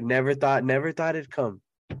 I never thought it'd come.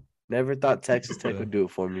 Never thought Texas Tech would do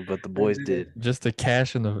it for me, but the boys did. Just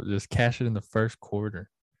cash it in the first quarter.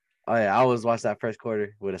 Oh yeah, I was watching that first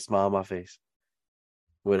quarter with a smile on my face.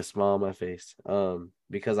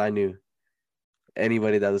 Because I knew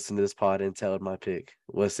anybody that listened to this pod and tell my pick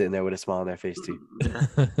was sitting there with a smile on their face too.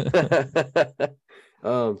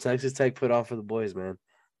 Texas Tech put on for the boys, man.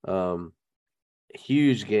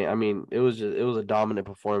 Huge game. I mean, it was a dominant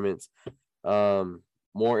performance.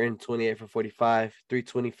 Morton 28 for 45,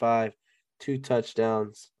 325, 2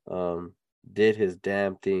 touchdowns. Did his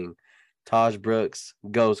damn thing. Taj Brooks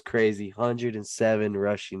goes crazy, 107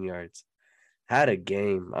 rushing yards. Had a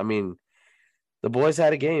game. I mean, the boys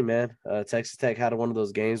had a game, man. Texas Tech had one of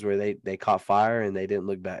those games where they caught fire and they didn't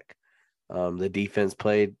look back. The defense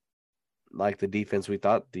played like the defense we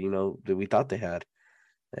thought they had,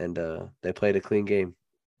 and they played a clean game.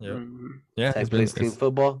 Yep. Yeah, Tech plays clean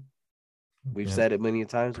football. We've said it many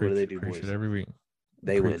times. What do they do, boys? Preach it every week.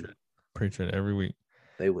 They win. Preach it every week.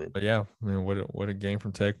 They win. But yeah, I mean, what a game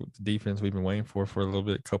from Tech with the defense we've been waiting for a little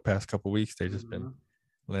bit. Past couple weeks, they just been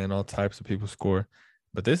letting all types of people score.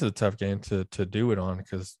 But this is a tough game to do it on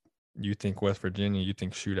because you think West Virginia, you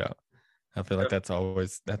think shootout. I feel like that's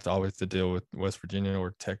always the deal with West Virginia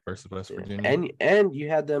or Tech versus West Virginia. And you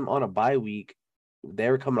had them on a bye week. They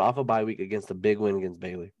were coming off a bye week against a big win against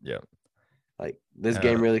Baylor. Yeah. Like this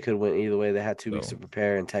game really could win either way. They had 2 weeks to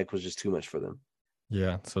prepare, and Tech was just too much for them.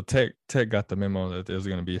 Yeah. So Tech got the memo that there was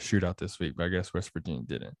going to be a shootout this week, but I guess West Virginia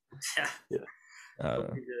didn't. Yeah.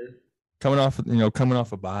 Coming off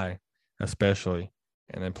a bye, especially,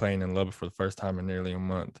 and then playing in Lubbock for the first time in nearly a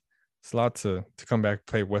month. It's a lot to come back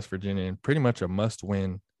play West Virginia in pretty much a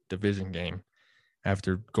must-win division game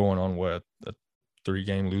after going on a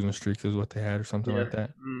 3-game losing streak is what they had or something like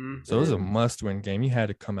that. So it was a must-win game. You had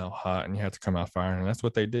to come out hot and you had to come out firing, and that's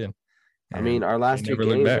what they did. And I mean, our last 2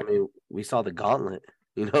 games, I mean, we saw the gauntlet,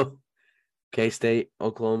 K-State,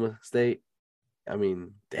 Oklahoma State. I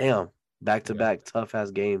mean, damn, back-to-back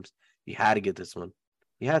tough-ass games. You had to get this one.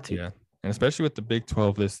 You had to. Yeah, and especially with the Big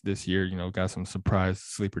 12 this year, got some surprise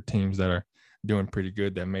sleeper teams that are doing pretty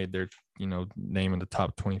good that made their, name in the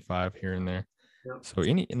top 25 here and there. Yep. So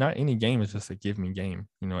not any game is just a give me game.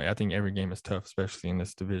 I think every game is tough, especially in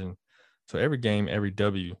this division. So every game, every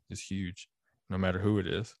W is huge, no matter who it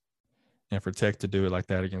is. And for Tech to do it like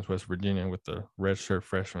that against West Virginia with the redshirt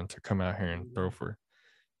freshman to come out here and throw for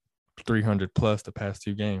 300 plus the past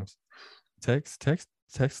 2 games, Tech's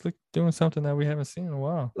doing something that we haven't seen in a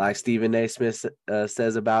while. Like Stephen A. Smith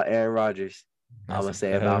says about Aaron Rodgers, I'm going to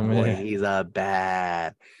say about Morton. He's a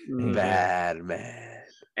bad man.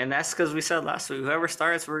 And that's because we said last week, whoever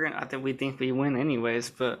starts, we think we win anyways.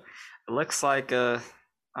 But it looks like, I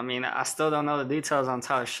still don't know the details on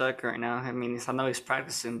Tyler Shuck right now. I know he's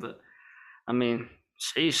practicing, but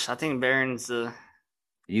sheesh, I think Barron's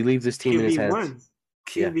you leave this team in his hands.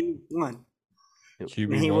 QB1. And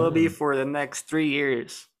he will be for the next 3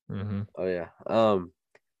 years. Mm-hmm. Oh yeah. All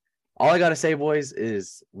I gotta say, boys,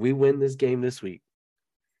 is we win this game this week.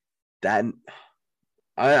 That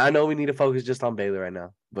I know we need to focus just on Baylor right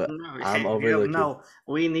now, but I'm overlooking. No,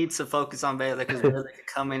 we need to focus on Baylor because Baylor could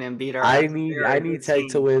come in and beat our. I need Tech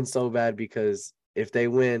to win so bad because if they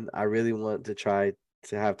win, I really want to try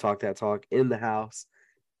to have TalkThatTalk in the house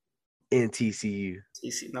in TCU.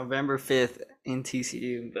 November 5th in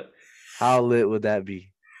TCU, but how lit would that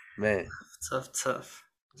be, man? Tough.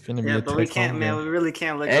 It's gonna be but we can't, man. We really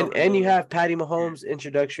can't look. And you have Patty Mahomes'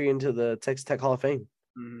 introductory into the Texas Tech Hall of Fame.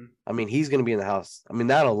 Mm-hmm. He's gonna be in the house.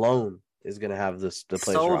 That alone is gonna have the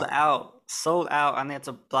place sold out, and it's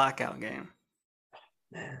a blackout game.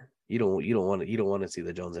 Man, you don't want to see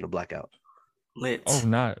the Jones in a blackout. Lit. Oh,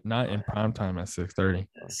 not in prime time at 6:30.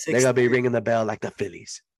 They're gonna be ringing the bell like the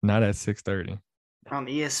Phillies. Not at 6:30. On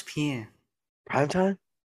ESPN. Prime time.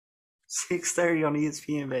 6:30 on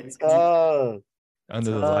ESPN, baby.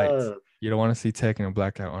 Under the lights. You don't want to see Tech in a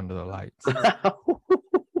blackout under the lights.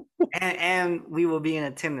 and we will be in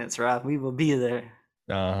attendance, Rob. We will be there.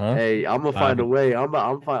 Hey, I'm gonna find a way. I'm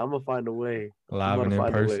gonna find a way. Live and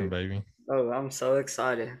in person, baby. Oh, I'm so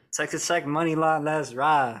excited. Texas Tech money line. Let's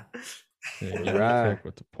ride. Yeah, right.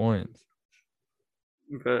 With the points.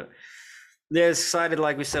 But they're excited.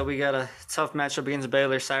 Like we said, we got a tough matchup against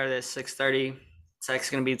Baylor Saturday at 6:30.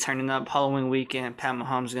 Tech's going to be turning up Halloween weekend. Pat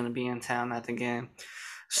Mahomes is going to be in town at the game.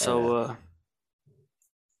 So,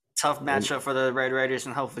 tough matchup for the Red Raiders,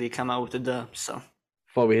 and hopefully come out with the dub. So,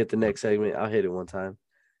 before we hit the next segment, I'll hit it one time.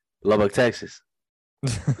 Lubbock, Texas.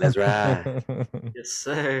 Let's ride. Yes,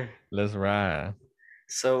 sir. Let's ride.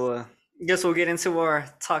 So, I guess we'll get into our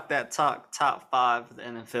Talk That Talk top 5 of the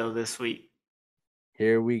NFL this week.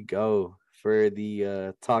 here we go for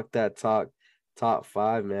the Talk That Talk top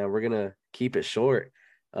 5, man. We're gonna keep it short.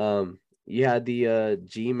 You had the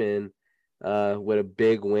G-Men with a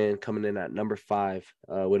big win coming in at number 5,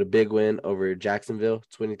 with a big win over Jacksonville,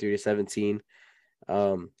 23-17.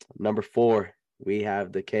 Number 4, we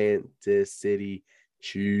have the Kansas City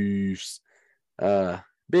Chiefs.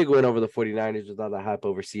 Big win over the 49ers without the hype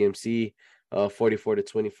over CMC,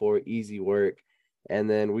 44-24, easy work. And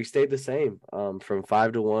then we stayed the same from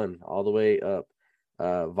 5-1 all the way up.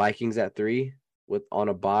 Vikings at 3 on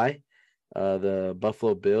a bye. The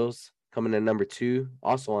Buffalo Bills coming in number 2,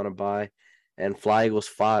 also on a bye. And Fly Eagles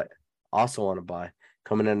 5, also on a bye,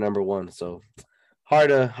 coming in number 1. So hard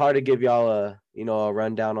to give y'all a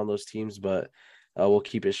rundown on those teams, but we'll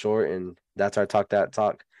keep it short. And that's our Talk That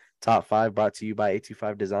Talk top 5, brought to you by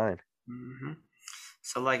 825 Design. Mm-hmm.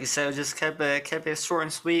 So like you said, we just kept it short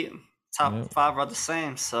and sweet. Top 5 are the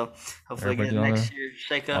same. So hopefully next year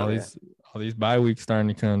shake up. All these bye weeks starting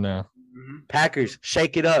to come down. Mm-hmm. Packers,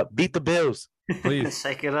 shake it up. Beat the Bills. Please.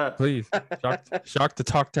 Shake it up. Please. Shock the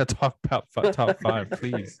Talk That Talk top 5,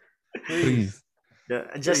 please. Please.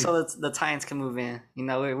 Yeah, just so that the Titans can move in. You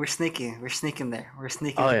know, we're sneaking. We're sneaking there. We're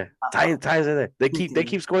sneaking. Oh yeah. Titans are there. They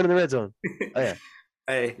keep scoring in the red zone. Oh yeah.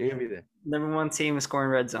 Hey, you're gonna be there. Number 1 team is scoring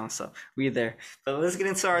red zone, so we there. But let's get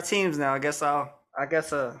into our teams now. I guess I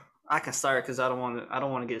can start because I don't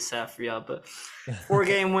want to get sad for y'all. But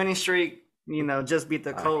 4-game winning streak. You know, just beat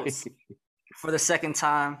the Colts for the second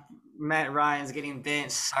time. Matt Ryan's getting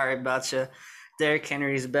benched. Sorry about you. Derrick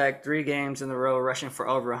Henry's back 3 games in a row, rushing for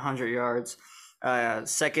over 100 yards.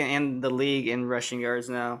 Second in the league in rushing yards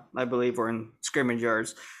now, I believe, or in scrimmage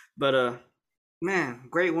yards. But man,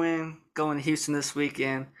 great win going to Houston this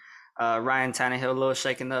weekend. Ryan Tannehill a little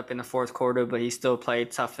shaken up in the fourth quarter, but he still played,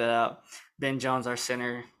 toughed it out. Ben Jones, our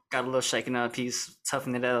center, got a little shaken up. He's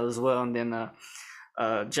toughened it out as well. And then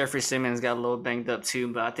Jeffrey Simmons got a little banged up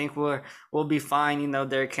too. But I think we'll be fine. You know,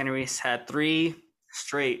 Derrick Henry's had 3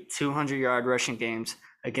 straight 200-yard rushing games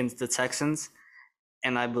against the Texans.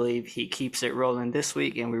 And I believe he keeps it rolling this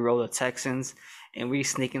week, and we roll the Texans, and we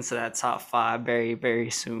sneak into that top 5 very, very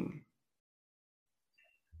soon.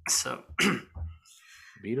 So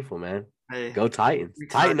beautiful, man. Hey, go Titans.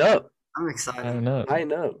 Tighten up. I'm excited.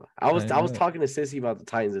 Tighten up. I was talking to Sissy about the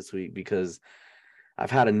Titans this week because I've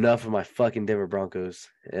had enough of my fucking Denver Broncos,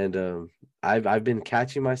 and I've been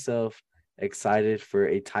catching myself excited for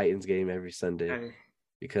a Titans game every Sunday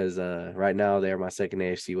because right now they're my second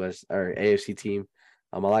AFC team.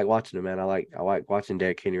 I like watching them, man. I like watching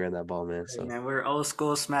Derrick Henry run that ball, man. So man, we're old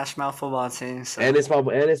school smash mouth football team. So. And it's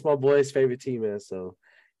my boy's favorite team, man. So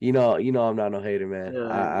you know I'm not no hater, man.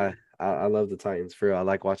 Yeah. I love the Titans for real. I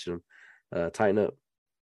like watching them. Tighten up.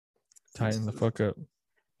 Tighten the fuck up.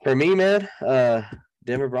 For me, man,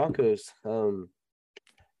 Denver Broncos.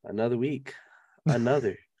 Another week,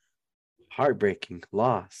 another heartbreaking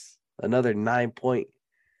loss. Another 9-point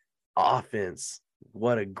offense.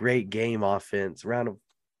 What a great game offense. Round of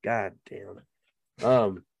goddamn.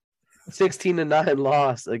 16-9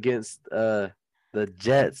 loss against the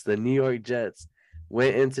Jets, the New York Jets.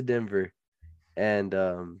 Went into Denver and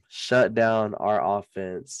shut down our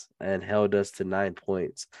offense and held us to 9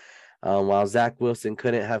 points. While Zach Wilson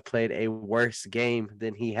couldn't have played a worse game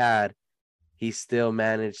than he had, he still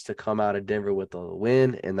managed to come out of Denver with a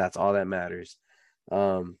win, and that's all that matters.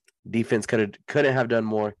 Defense couldn't have done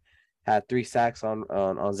more. Had 3 sacks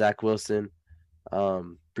on Zach Wilson.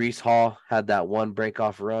 Breece Hall had that one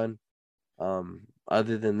breakoff run.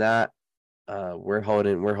 Other than that, we're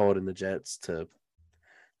holding the Jets to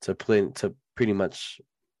pretty much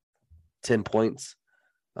 10 points.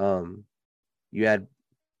 You had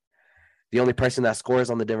the only person that scores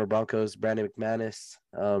on the Denver Broncos, Brandon McManus,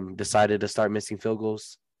 decided to start missing field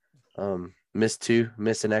goals. Missed 2,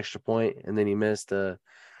 missed an extra point, and then he missed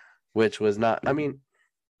which was not. I mean,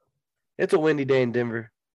 it's a windy day in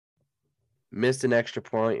Denver. Missed an extra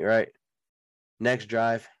point, right? Next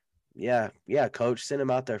drive. Yeah, coach, send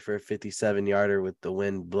him out there for a 57-yarder with the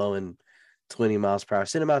wind blowing 20 miles per hour.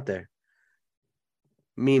 Send him out there.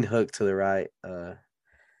 Mean hook to the right. With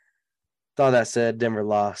all that said, Denver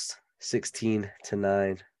lost 16-9.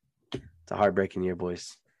 It's a heartbreaking year,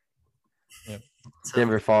 boys. Yep.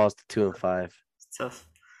 Denver falls to 2-5. It's tough.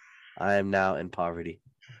 I am now in poverty.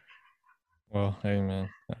 Well, hey,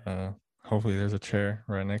 man. Hopefully there's a chair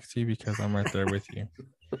right next to you because I'm right there with you.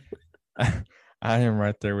 I am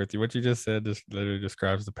right there with you. What you just said just literally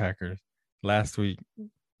describes the Packers. Last week,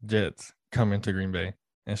 Jets come into Green Bay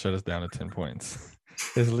and shut us down to 10 points.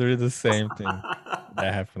 It's literally the same thing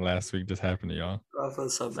that happened last week just happened to y'all. I feel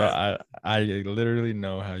so bad. So I literally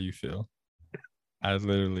know how you feel. I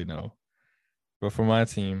literally know. But for my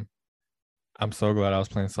team, I'm so glad I was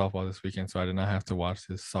playing softball this weekend, so I did not have to watch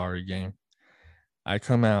this sorry game. I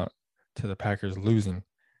come out to the Packers losing,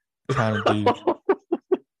 trying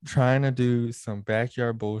to do some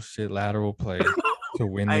backyard bullshit lateral play to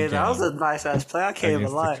win the Hey, that was a game nice ass play. I can't even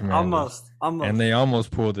against the lie. Commanders. Almost. And they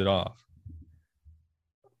almost pulled it off.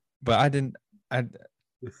 But I didn't.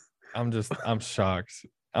 I'm shocked.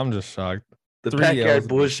 I'm just shocked. The 3 backyard L's,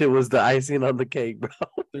 bullshit was the icing on the cake, bro.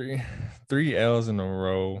 three L's in a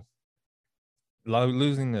row.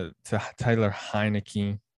 Losing to Tyler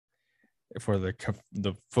Heineke for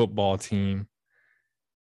the football team.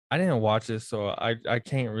 I didn't watch it, so I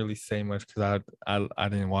can't really say much because I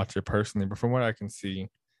didn't watch it personally. But from what I can see,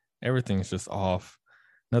 everything's just off.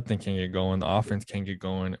 Nothing can get going. The offense can't get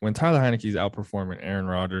going. When Tyler Heineke's outperforming Aaron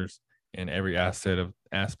Rodgers in every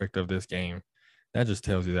aspect of this game, that just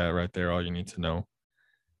tells you that right there. All you need to know.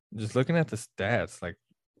 Just looking at the stats, like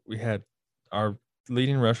we had our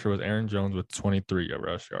leading rusher was Aaron Jones with 23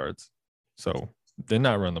 rush yards. So did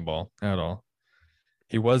not run the ball at all.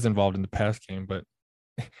 He was involved in the pass game, but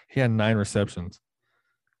he had 9 receptions.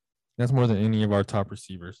 That's more than any of our top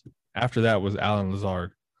receivers. After that was Alan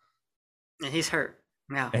Lazard. And he's hurt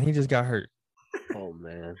now. And he just got hurt. Oh,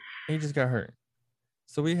 man. He just got hurt.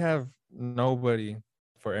 So we have nobody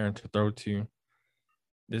for Aaron to throw to.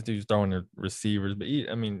 This dude's throwing the receivers. But he's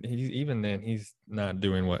not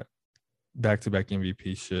doing what back-to-back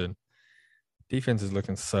MVP should. Defense is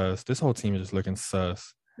looking sus. This whole team is just looking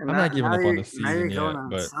sus. I'm not giving up on the season yet,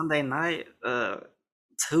 but Sunday night,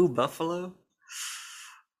 to Buffalo.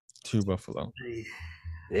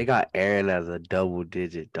 They got Aaron as a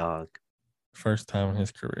double-digit dog. First time in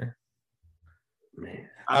his career. Man,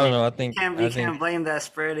 I don't know. I think you can't blame that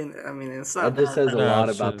spread. It's not. That just says a lot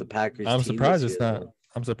about the Packers. I'm surprised it's not. Though.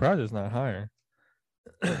 I'm surprised it's not higher.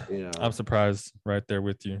 Yeah, I'm surprised right there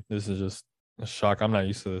with you. This is just a shock. I'm not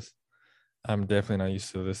used to this. I'm definitely not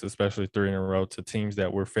used to this, especially 3 in a row to teams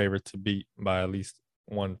that we're favored to beat by at least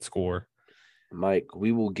 1 score. Mike,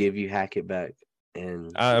 we will give you Hackett back,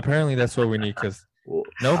 and apparently that's what we need because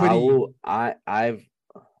nobody.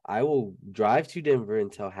 I will drive to Denver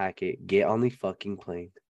and tell Hackett, get on the fucking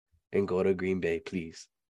plane and go to Green Bay, please.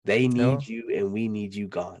 They need you, and we need you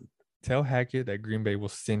gone. Tell Hackett that Green Bay will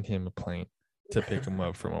send him a plane to pick him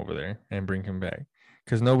up from over there and bring him back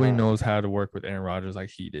because nobody knows how to work with Aaron Rodgers like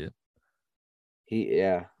he did.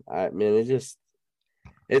 It's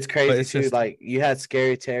crazy too. Like you had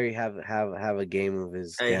Scary Terry have a game of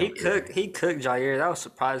his. Hey, he cooked Jair. That was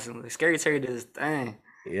surprising. Scary Terry did his thing.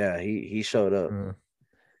 Yeah, he showed up.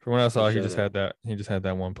 From what I saw, he just had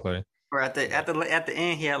that one play. Or at the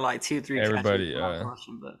end, he had like 2-3. Everybody,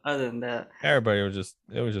 but other than that, everybody was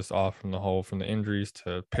just off from the injuries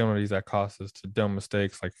to penalties that cost us to dumb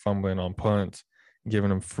mistakes like fumbling on punts, giving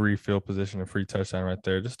them free field position and free touchdown right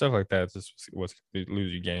there. Just stuff like that. Just what's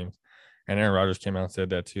lose you games. And Aaron Rodgers came out and said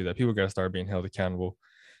that too. That people got to start being held accountable.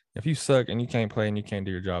 If you suck and you can't play and you can't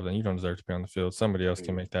do your job, then you don't deserve to be on the field. Somebody else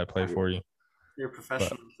can make that play for you. You're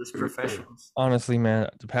professionals. It's professionals. Honestly, man,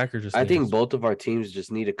 the Packers just. I think both of our teams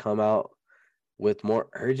just need to come out with more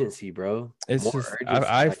urgency, bro. It's more just urgency.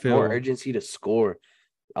 I feel more urgency to score.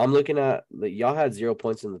 I'm looking at y'all had 0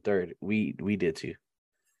 points in the third. We did too.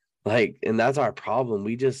 Like, and that's our problem.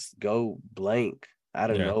 We just go blank out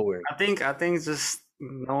of nowhere. I think just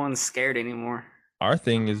no one's scared anymore. Our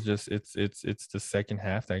thing is just it's the second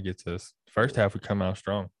half that gets us. First half we come out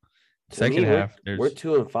strong. Second half we're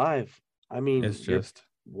 2-5. I mean, it's just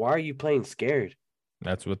why are you playing scared?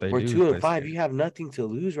 That's what they do. We're 2-5. You have nothing to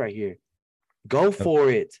lose right here. Go for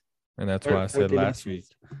it. And that's why I said last week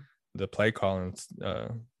the play calling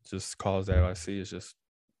just calls that I see. It's just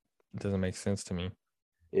it doesn't make sense to me.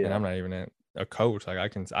 Yeah. And I'm not even a coach. Like I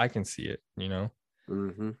can see it, you know.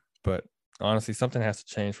 Mm-hmm. But honestly, something has to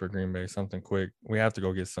change for Green Bay. Something quick. We have to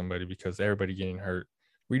go get somebody because everybody getting hurt.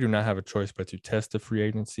 We do not have a choice but to test the free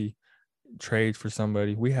agency, trade for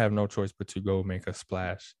somebody. We have no choice but to go make a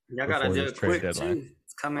splash. Y'all gotta do it quick too.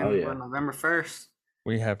 It's coming on November 1st.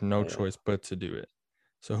 We have no choice but to do it.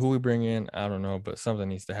 So who we bring in, I don't know, but something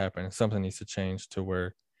needs to happen. Something needs to change to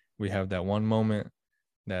where we have that one moment,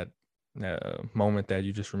 that moment that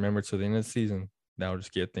you just remember to the end of the season that will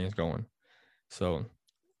just get things going. So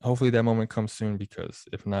hopefully that moment comes soon because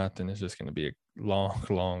if not, then it's just going to be a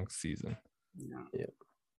long season. Yeah.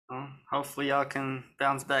 Well, hopefully y'all can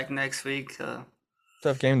bounce back next week.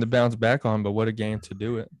 Tough game to bounce back on, but what a game to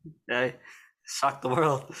do it. Hey, shock the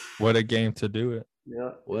world. What a game to do it.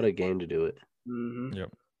 Yeah. What a game to do it. Mm-hmm.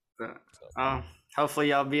 Yep. But, hopefully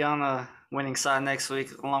y'all be on a winning side next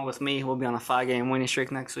week along with me. We'll be on a 5-game winning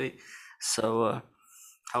streak next week. So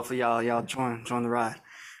hopefully y'all join the ride.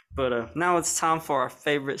 But now it's time for our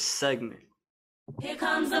favorite segment. Here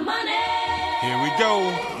comes the money. Here we go.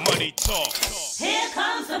 Money talk. Here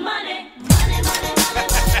comes the money. Money, money, money.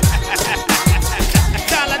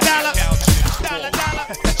 Dollar, dollar. Dollar, dollar.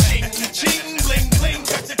 Ching, ching, bling, bling.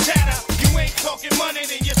 Cut the chatter. You ain't talking money,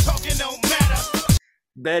 then you're talking no matter.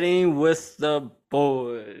 Betting with the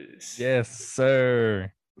boys. Yes,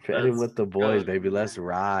 sir. Betting with the boys, go, baby. man. Let's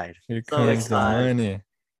ride. Here So comes the excited. money.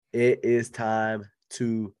 It is time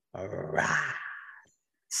to ride.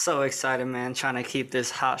 So excited, man. Trying to keep this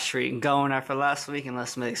hot streak going after last week, and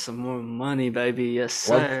let's make some more money, baby. Yes,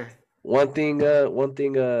 sir. One thing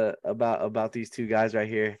about these two guys right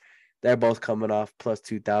here, they're both coming off plus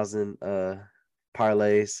 2,000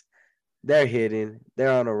 parlays. They're hitting.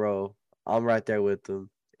 They're on a roll. I'm right there with them.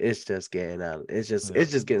 It's just getting out. It's just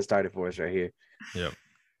getting started for us right here. Yep.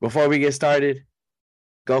 Before we get started,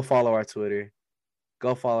 go follow our Twitter.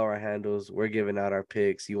 Go follow our handles. We're giving out our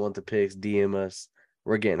picks. You want the picks? DM us.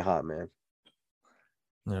 We're getting hot, man.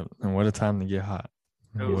 Yep. And what a time to get hot.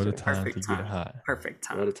 Oh, What a sir. time to Perfect get time. hot. Perfect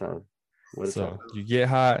time. What a time. What a So time. you get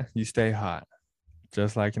hot, you stay hot.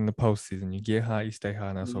 Just like in the postseason. You get hot, you stay hot.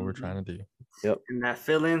 And that's what we're trying to do. And that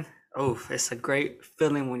feeling, it's a great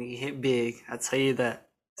feeling when you hit big. I tell you that.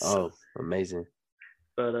 Oh, amazing.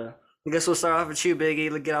 But I guess we'll start off with you, Biggie.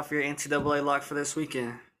 Let's get off your NCAA lock for this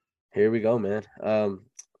weekend. Here we go, man.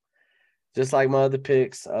 Just like my other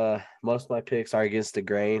picks, most of my picks are against the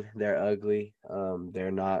grain. They're ugly.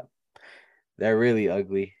 They're really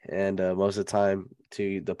ugly. And most of the time,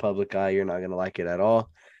 to the public eye, you're not going to like it at all.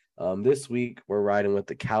 This week, we're riding with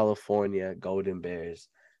the California Golden Bears.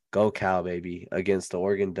 Go Cal, baby, against the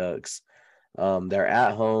Oregon Ducks. They're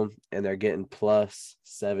at home, and they're getting plus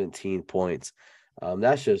 17 points.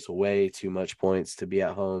 That's just way too much points to be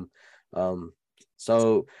at home.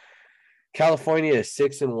 So California is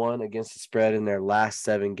 6-1 against the spread in their last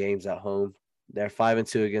 7 games at home. They're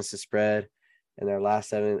 5-2 against the spread in their last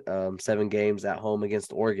seven games at home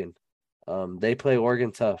against Oregon. They play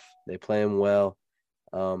Oregon tough. They play them well.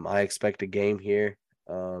 I expect a game here.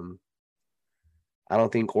 I don't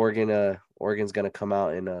think Oregon's gonna come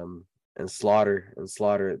out and slaughter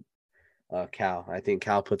Cal. I think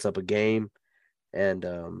Cal puts up a game, and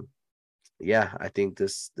I think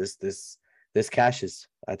this cashes.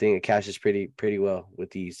 I think it cashes pretty well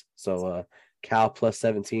with these. So Cal plus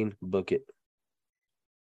 17, book it.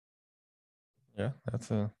 Yeah,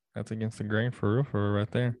 that's against the grain for real right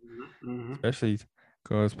there. Mm-hmm.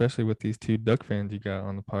 Especially with these two Duck fans you got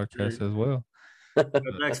on the podcast as well.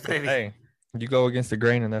 Ducks, baby. Hey, you go against the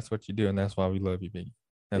grain, and that's what you do, and that's why we love you, Biggie.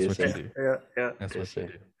 That's Yes, what you sir. do. Yeah. That's Yes, what you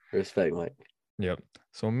sir. do. Respect, Mike. Yep.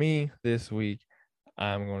 So me this week,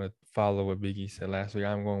 I'm going to follow what Biggie said last week.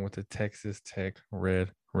 I'm going with the Texas Tech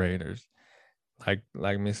Red Raiders.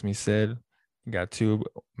 Like Miss Me said, got 2,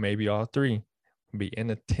 maybe all 3, be in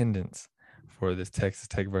attendance for this Texas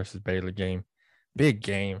Tech versus Baylor game. Big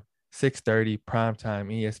game, 6:30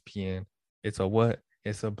 primetime ESPN. It's a what?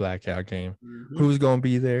 It's a blackout game. Mm-hmm. Who's going to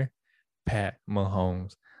be there? Pat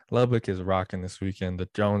Mahomes. Lubbock is rocking this weekend. The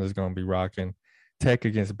Jones is going to be rocking. Tech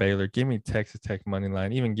against Baylor. Give me Texas Tech money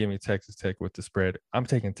line. Even give me Texas Tech with the spread. I'm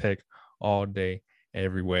taking Tech all day,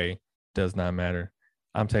 every way. Does not matter.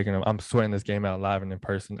 I'm taking them. I'm sweating this game out live and in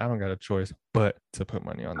person. I don't got a choice but to put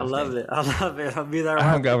money on I this love game. it. I love it. I'll be there.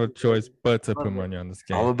 I don't got a choice but to Love put it. money on this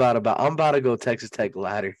I'm game. about to go Texas Tech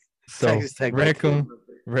ladder. So Texas Tech wreck back in.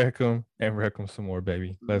 them, and wreck them some more,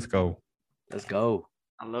 baby. Let's go. Let's go.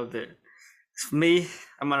 I love it. For me,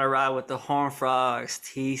 I'm gonna ride with the Horned Frogs,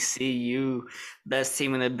 TCU, best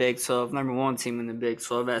team in the Big 12, number 1 team in the Big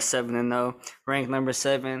 12 at 7-0, ranked number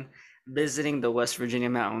 7, visiting the West Virginia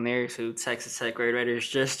Mountaineers, who Texas Tech Red Raiders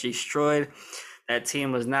just destroyed. That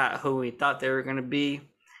team was not who we thought they were gonna be,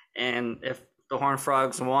 and if the Horned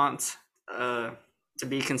Frogs want to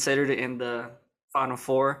be considered in the Final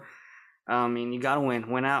Four, you gotta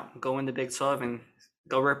win out, go in the Big 12 and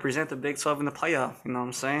go represent the Big 12 in the playoff. You know what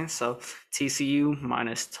I'm saying? So TCU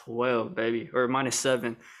minus 12, baby, or minus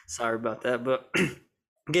 7. Sorry about that, but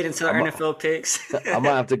get into our NFL picks. I might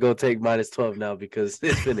have to go take minus 12 now because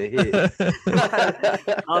it's been a hit.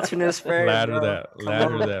 Alternate spread. Ladder bro. that. Come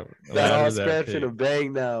Ladder on. that. That Ladder all that spread pick. finna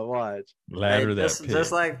bang now. Watch. Ladder Hey, that pick.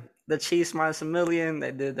 just like the Chiefs minus $1 million,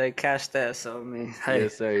 they cashed that. So I mean, hey,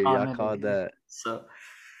 Yes, sir. calling Y'all it called again. that. So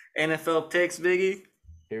NFL picks, Biggie.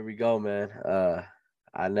 Here we go, man.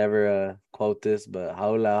 I never quote this, but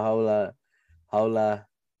hola,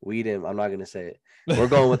 we them. I'm not gonna say it. We're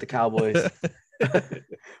going with the Cowboys.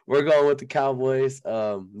 We're going with the Cowboys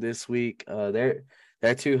this week. They're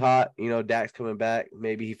too hot. You know, Dak's coming back.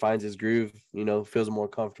 Maybe he finds his groove, feels more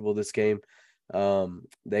comfortable this game.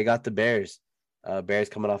 They got the Bears. Bears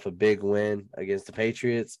coming off a big win against the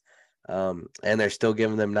Patriots, and they're still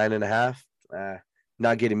giving them 9.5.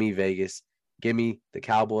 Not getting me Vegas. Give me the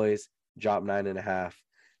Cowboys. Drop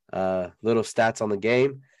 9.5. Little stats on the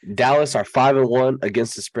game. Dallas are 5-1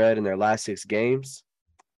 against the spread in their last 6 games.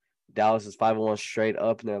 Dallas is 5-1 straight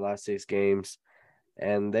up in their last 6 games,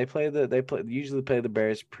 and they usually play the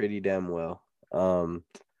Bears pretty damn well.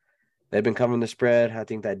 They've been covering the spread. I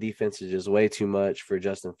think that defense is just way too much for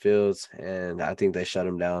Justin Fields, and I think they shut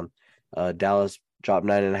him down. Dallas dropped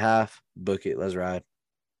 9.5. Book it. Let's ride.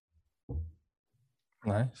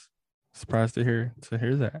 Nice. Surprised to hear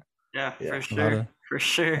that. Yeah, Yeah. for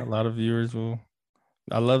sure. A lot of viewers will.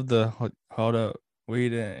 I love the hold up,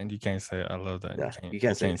 wait, and you can't say it. I love that. Nah, you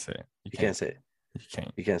can't say it. say it. You can't say it. You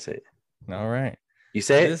can't. You can't say it. All right. You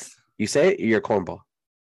say This. it. You say it. You're a cornball.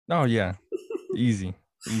 Oh yeah, easy,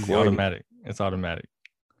 Corny. automatic. It's automatic.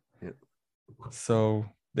 Yep. So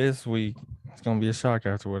this week it's gonna be a shock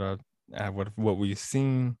after what we've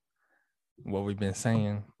seen, what we've been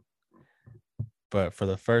saying. But for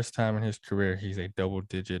the first time in his career, he's a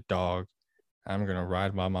double-digit dog. I'm gonna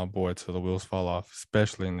ride by my boy till the wheels fall off,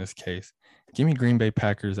 especially in this case. Give me Green Bay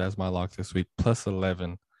Packers as my lock this week, plus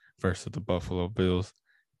 11 versus the Buffalo Bills.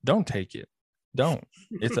 Don't take it. Don't.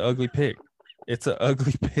 It's an ugly pick. It's an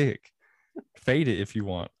ugly pick. Fade it if you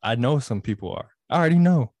want. I know some people are. I already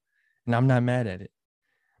know, and I'm not mad at it.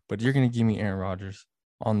 But you're gonna give me Aaron Rodgers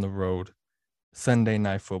on the road, Sunday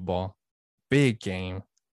Night Football, big game,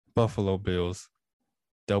 Buffalo Bills,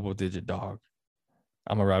 double-digit dog.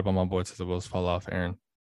 I'm gonna ride by my boy till the wheels fall off. Aaron,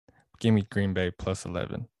 give me Green Bay plus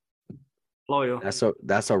 11. Loyal.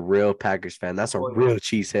 That's a real Packers fan. That's a real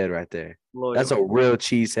cheesehead right there. Loyal. That's a real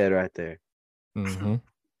cheesehead right there. Mm-hmm.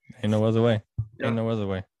 Ain't no other way. Yeah. Ain't no other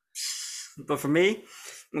way. But for me,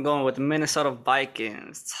 I'm going with the Minnesota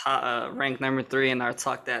Vikings, ranked number 3 in our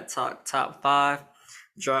Talk That Talk top 5.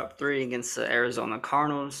 Dropped 3 against the Arizona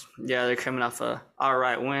Cardinals. Yeah, they're coming off a all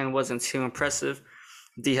right win. Wasn't too impressive.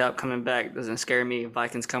 D-Hop coming back doesn't scare me.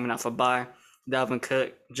 Vikings coming off a bye. Dalvin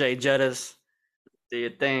Cook, Jay Jettis, do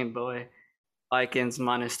your thing, boy. Vikings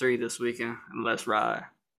 -3 this weekend, and let's ride.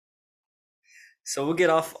 So we'll get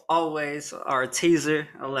off always our teaser.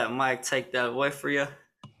 I'll let Mike take that away for you.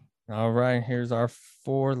 All right, here's our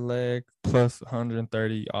 4-leg plus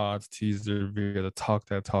 130 odds teaser via the Talk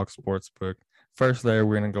That Talk Sportsbook. First leg,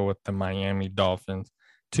 we're going to go with the Miami Dolphins.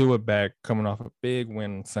 Tua back, coming off a big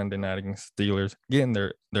win Sunday night against Steelers, getting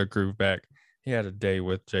their groove back. He had a day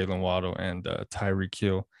with Jalen Waddle and Tyreek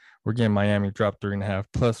Hill. We're getting Miami drop 3.5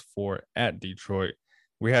 plus 4 at Detroit.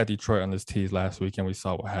 We had Detroit on this tease last week, and we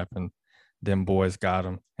saw what happened. Them boys got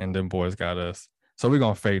them, and them boys got us. So we're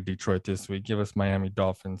going to fade Detroit this week. Give us Miami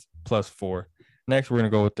Dolphins plus 4. Next, we're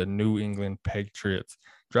going to go with the New England Patriots.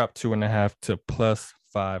 Drop 2.5 to plus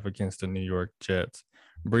 5 against the New York Jets.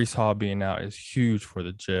 Breece Hall being out is huge for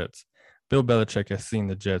the Jets. Bill Belichick has seen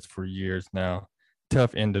the Jets for years now.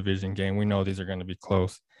 Tough in-division game. We know these are going to be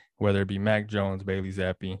close, whether it be Mac Jones, Bailey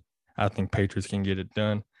Zappi. I think Patriots can get it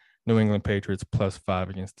done. New England Patriots plus 5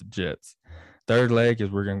 against the Jets. Third leg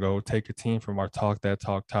is we're going to go take a team from our Talk That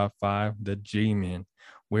Talk top 5, the G-Men.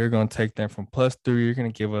 We're going to take them from plus 3. You're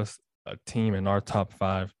going to give us a team in our top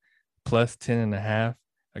 5 plus 10.5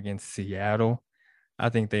 against Seattle. I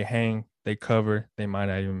think they hang, they cover, they might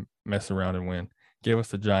not even mess around and win. Give us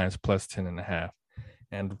the Giants plus 10.5.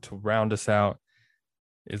 And to round us out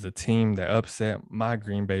is a team that upset my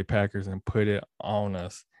Green Bay Packers and put it on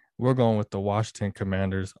us. We're going with the Washington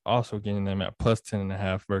Commanders, also getting them at plus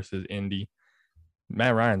 10.5 versus Indy.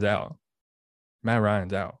 Matt Ryan's out.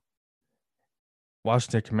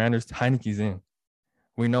 Washington Commanders, Heineke's in.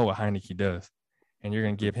 We know what Heineke does. And you're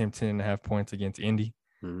going to give him 10.5 points against Indy.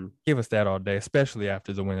 Mm-hmm. Give us that all day, especially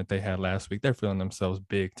after the win that they had last week. They're feeling themselves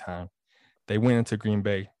big time. They went into Green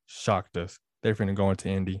Bay, shocked us. They're going to go into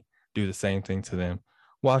Indy, do the same thing to them.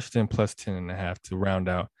 Washington plus 10.5 to round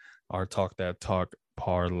out our Talk That Talk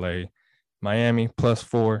parlay. Miami plus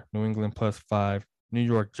 4, New England plus 5, New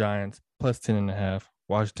York Giants plus 10.5,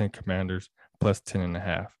 Washington Commanders plus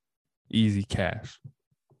 10.5. Easy cash.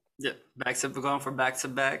 Yeah, we're going for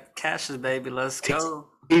back-to-back cashes, baby. Let's go.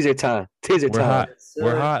 Teaser time. We're hot.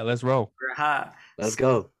 We're hot. Let's roll. We're hot. Let's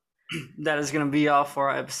go. That is going to be all for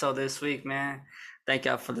our episode this week, man. Thank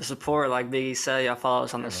y'all for the support. Like Biggie said, y'all follow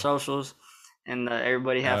us on the socials. And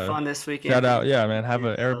everybody have fun this weekend. Shout out. Yeah, man.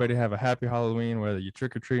 Everybody have a happy Halloween, whether you're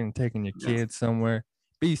trick-or-treating, taking your kids somewhere.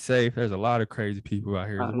 Be safe. There's a lot of crazy people out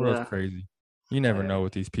here. The world's crazy. You never know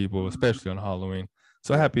with these people, especially on Halloween.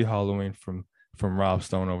 So happy Halloween from Rob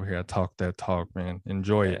Stone over here at Talk That Talk, man.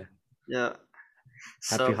 Enjoy it. Yeah.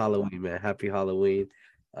 Happy Halloween, man. Happy Halloween.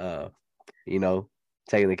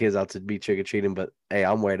 taking the kids out to be trick or treating. But hey,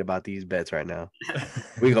 I'm worried about these bets right now.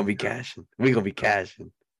 We're gonna be cashing. We're gonna be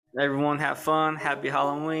cashing. Everyone have fun. Happy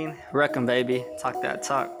Halloween. Wreck 'em, baby. Talk that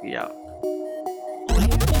talk. Yeah.